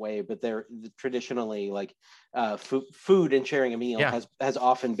in that way, but they're traditionally like food and sharing a meal has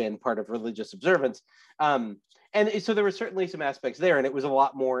often been part of religious observance, and so there were certainly some aspects there, and it was a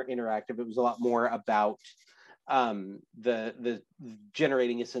lot more interactive. It was a lot more about the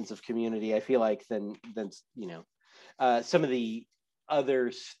generating a sense of community, I feel like, than some of the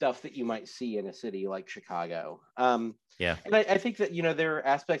other stuff that you might see in a city like Chicago. And I think that there are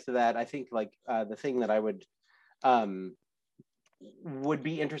aspects of that. I think like the thing that I would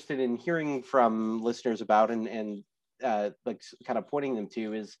be interested in hearing from listeners about, and like kind of pointing them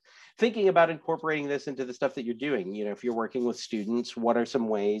to, is thinking about incorporating this into the stuff that you're doing. If you're working with students, what are some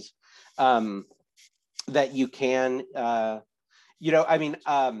ways that you can I don't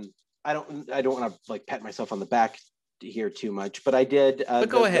want to like pat myself on the back here too much, but I did but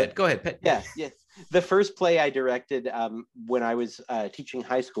go ahead. Yeah the first play I directed when I was teaching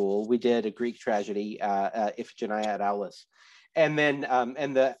high school, we did a Greek tragedy, Iphigenia at Aulis, and then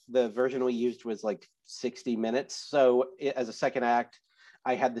and the version we used was like 60 minutes. So as a second act,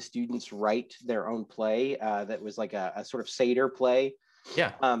 I had the students write their own play that was like a sort of Seder play.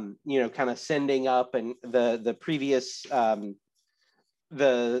 Kind of sending up and the previous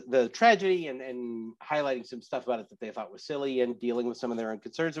the tragedy, and highlighting some stuff about it that they thought was silly, and dealing with some of their own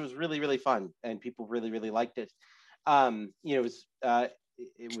concerns. It was really, really fun, and people really, really liked it. It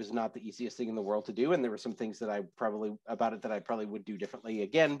was not the easiest thing in the world to do, and there were some things that I probably would do differently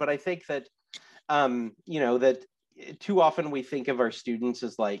again. But I think that that too often we think of our students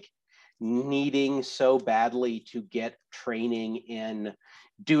as like needing so badly to get training in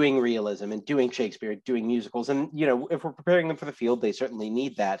doing realism and doing Shakespeare, doing musicals. And, if we're preparing them for the field, they certainly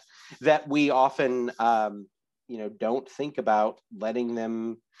need that we often, don't think about letting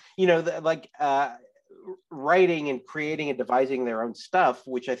them, writing and creating and devising their own stuff,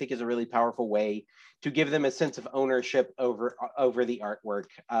 which I think is a really powerful way to give them a sense of ownership over the artwork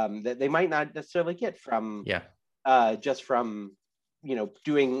that they might not necessarily get from, just from,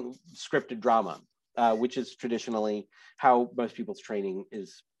 doing scripted drama, which is traditionally how most people's training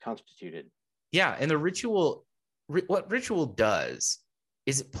is constituted. Yeah, and the ritual, what ritual does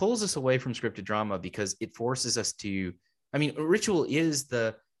is it pulls us away from scripted drama, because it forces us to, ritual is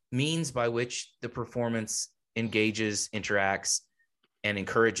the means by which the performance engages, interacts, and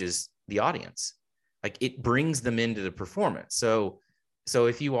encourages the audience. Like, it brings them into the performance. So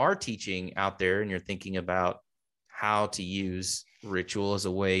if you are teaching out there and you're thinking about how to use ritual as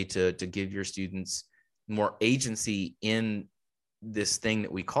a way to give your students more agency in this thing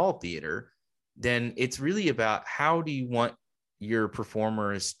that we call theater, then it's really about how do you want your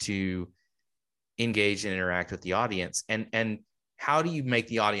performers to engage and interact with the audience, and how do you make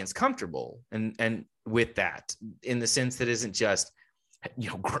the audience comfortable and with that, in the sense that isn't just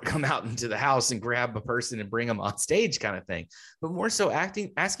come out into the house and grab a person and bring them on stage kind of thing, but more so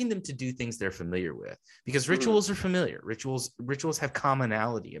asking them to do things they're familiar with, because rituals are familiar. Rituals have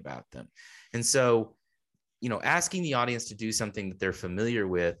commonality about them. And so, asking the audience to do something that they're familiar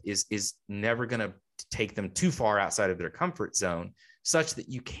with is never going to take them too far outside of their comfort zone, such that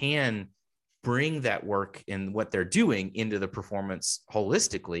you can bring that work and what they're doing into the performance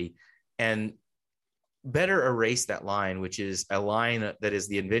holistically and better erase that line, which is a line that is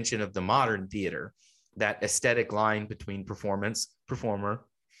the invention of the modern theater, that aesthetic line between performer,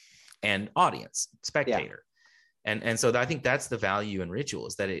 and audience, spectator. Yeah. And so I think that's the value in ritual,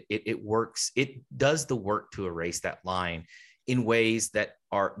 is that it works. It does the work to erase that line in ways that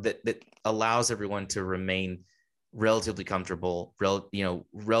allows everyone to remain relatively comfortable,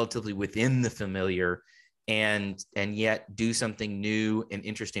 relatively within the familiar, and yet do something new and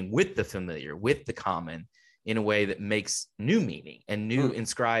interesting with the familiar, with the common, in a way that makes new meaning and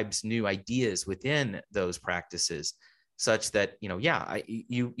inscribes new ideas within those practices, such that, you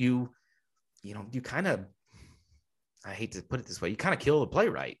kind of, I hate to put it this way, you kind of kill the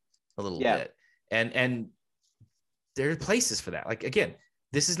playwright a little bit. And there are places for that. Like, again,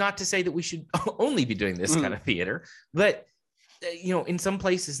 this is not to say that we should only be doing this kind of theater, but in some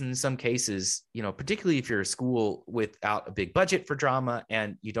places and in some cases, particularly if you're a school without a big budget for drama,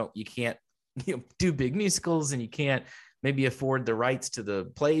 and you can't do big musicals, and you can't maybe afford the rights to the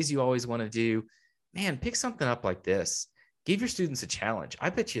plays you always want to do, man, pick something up like this. Give your students a challenge.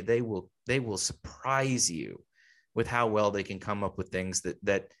 I bet you they will surprise you with how well they can come up with things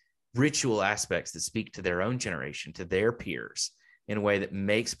that ritual aspects that speak to their own generation, to their peers, in a way that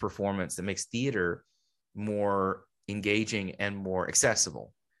makes performance, that makes theater more engaging and more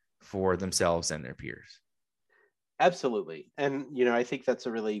accessible for themselves and their peers. Absolutely. And, I think that's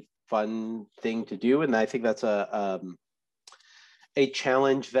a really fun thing to do. And I think that's a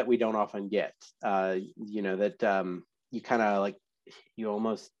challenge that we don't often get, that you kind of like, you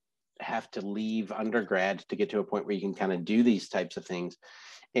almost have to leave undergrad to get to a point where you can kind of do these types of things.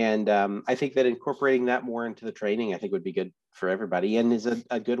 And I think that incorporating that more into the training, I think, would be good for everybody, and is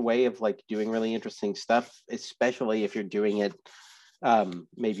a good way of like doing really interesting stuff, especially if you're doing it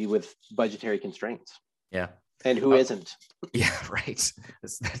maybe with budgetary constraints. Yeah. And who isn't? Yeah, right.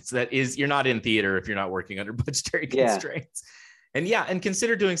 You're not in theater if you're not working under budgetary constraints. And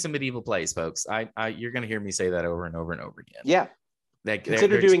consider doing some medieval plays, folks. You're going to hear me say that over and over and over again. Yeah.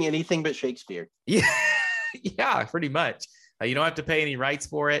 Consider doing anything but Shakespeare. Yeah. Yeah, pretty much. You don't have to pay any rights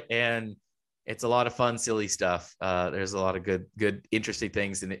for it, and it's a lot of fun, silly stuff. There's a lot of good, interesting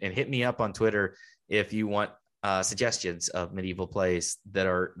things. And hit me up on Twitter if you want suggestions of medieval plays that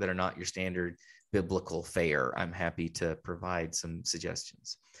are not your standard biblical fare. I'm happy to provide some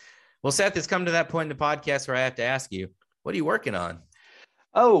suggestions. Well, Seth, it's come to that point in the podcast where I have to ask you, what are you working on?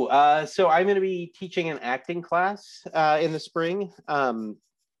 So I'm going to be teaching an acting class in the spring.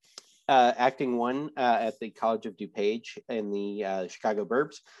 Acting 1 at the College of DuPage in the Chicago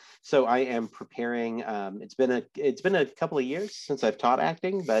Burbs. So I am preparing. It's been a couple of years since I've taught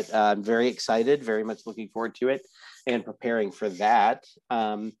acting, but I'm very excited, very much looking forward to it, and preparing for that.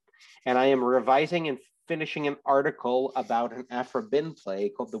 And I am revising and finishing an article about an Aphra Behn play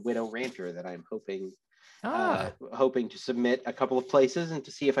called The Widow Ranter that I'm hoping to submit a couple of places and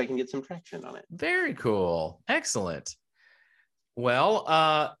to see if I can get some traction on it. Very cool. Excellent. Well,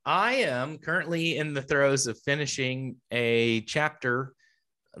 I am currently in the throes of finishing a chapter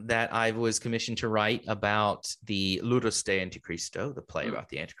that I was commissioned to write about the Ludus de Antichristo, the play about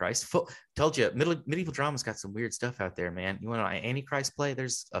the Antichrist. Told you, medieval drama's got some weird stuff out there, man. You want an Antichrist play?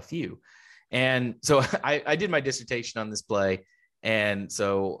 There's a few. And so I did my dissertation on this play. And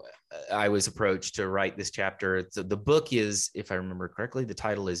so I was approached to write this chapter. So the book is, if I remember correctly, the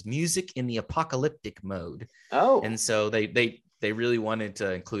title is Music in the Apocalyptic Mode. Oh. And so they really wanted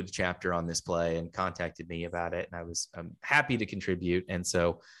to include a chapter on this play and contacted me about it. And I'm happy to contribute. And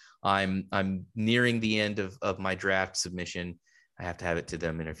so I'm nearing the end of my draft submission. I have to have it to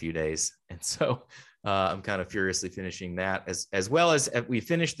them in a few days. And so I'm kind of furiously finishing that as well as we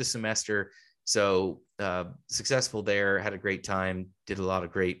finished the semester. So successful there, had a great time, did a lot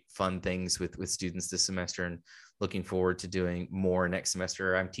of great fun things with students this semester, and looking forward to doing more next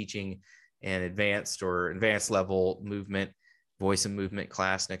semester. I'm teaching an advanced level movement, voice and movement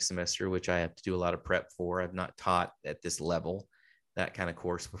class next semester, which I have to do a lot of prep for. I've not taught at this level that kind of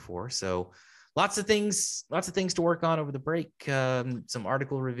course before. So lots of things to work on over the break. Some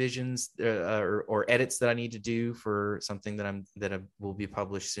article revisions or edits that I need to do for something that will be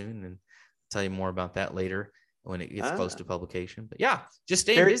published soon, and I'll tell you more about that later when it gets close to publication. But yeah, just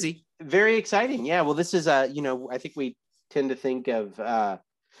staying busy. Very exciting. Yeah. Well, this is I think we tend to think of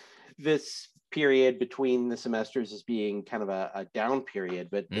this period between the semesters as being kind of a down period,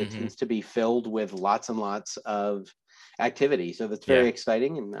 but it tends to be filled with lots and lots of activity. So that's very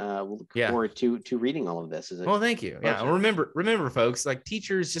exciting, and we'll look forward to reading all of this. Well, thank you. Yeah, remember, folks, like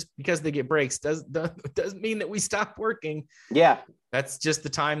teachers, just because they get breaks doesn't mean that we stop working. Yeah, that's just the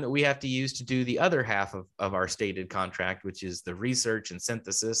time that we have to use to do the other half of our stated contract, which is the research and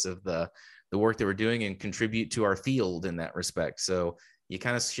synthesis of the work that we're doing and contribute to our field in that respect. So you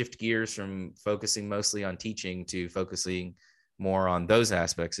kind of shift gears from focusing mostly on teaching to focusing more on those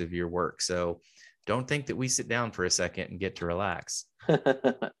aspects of your work. So don't think that we sit down for a second and get to relax.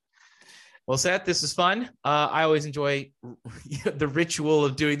 Well, Seth, this is fun. I always enjoy the ritual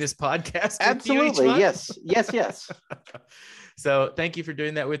of doing this podcast. Absolutely. Yes. So thank you for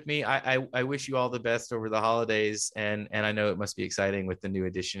doing that with me. I wish you all the best over the holidays. And I know it must be exciting with the new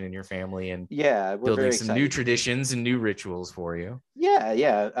addition in your family and we're building some new traditions and new rituals for you. Yeah.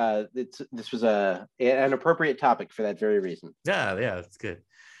 This was an appropriate topic for that very reason. Yeah, that's good.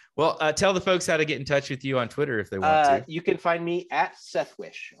 Well, tell the folks how to get in touch with you on Twitter if they want to. You can find me at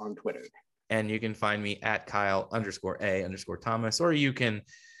SethWish on Twitter. And you can find me at Kyle_A_Thomas, or you can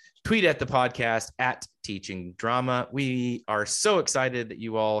tweet at the podcast at Teaching Drama. We are so excited that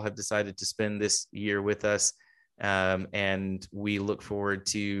you all have decided to spend this year with us. And we look forward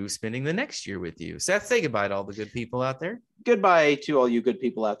to spending the next year with you. Seth, say goodbye to all the good people out there. Goodbye to all you good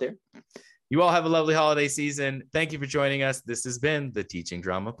people out there. You all have a lovely holiday season. Thank you for joining us. This has been the Teaching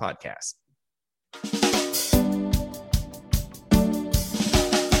Drama Podcast.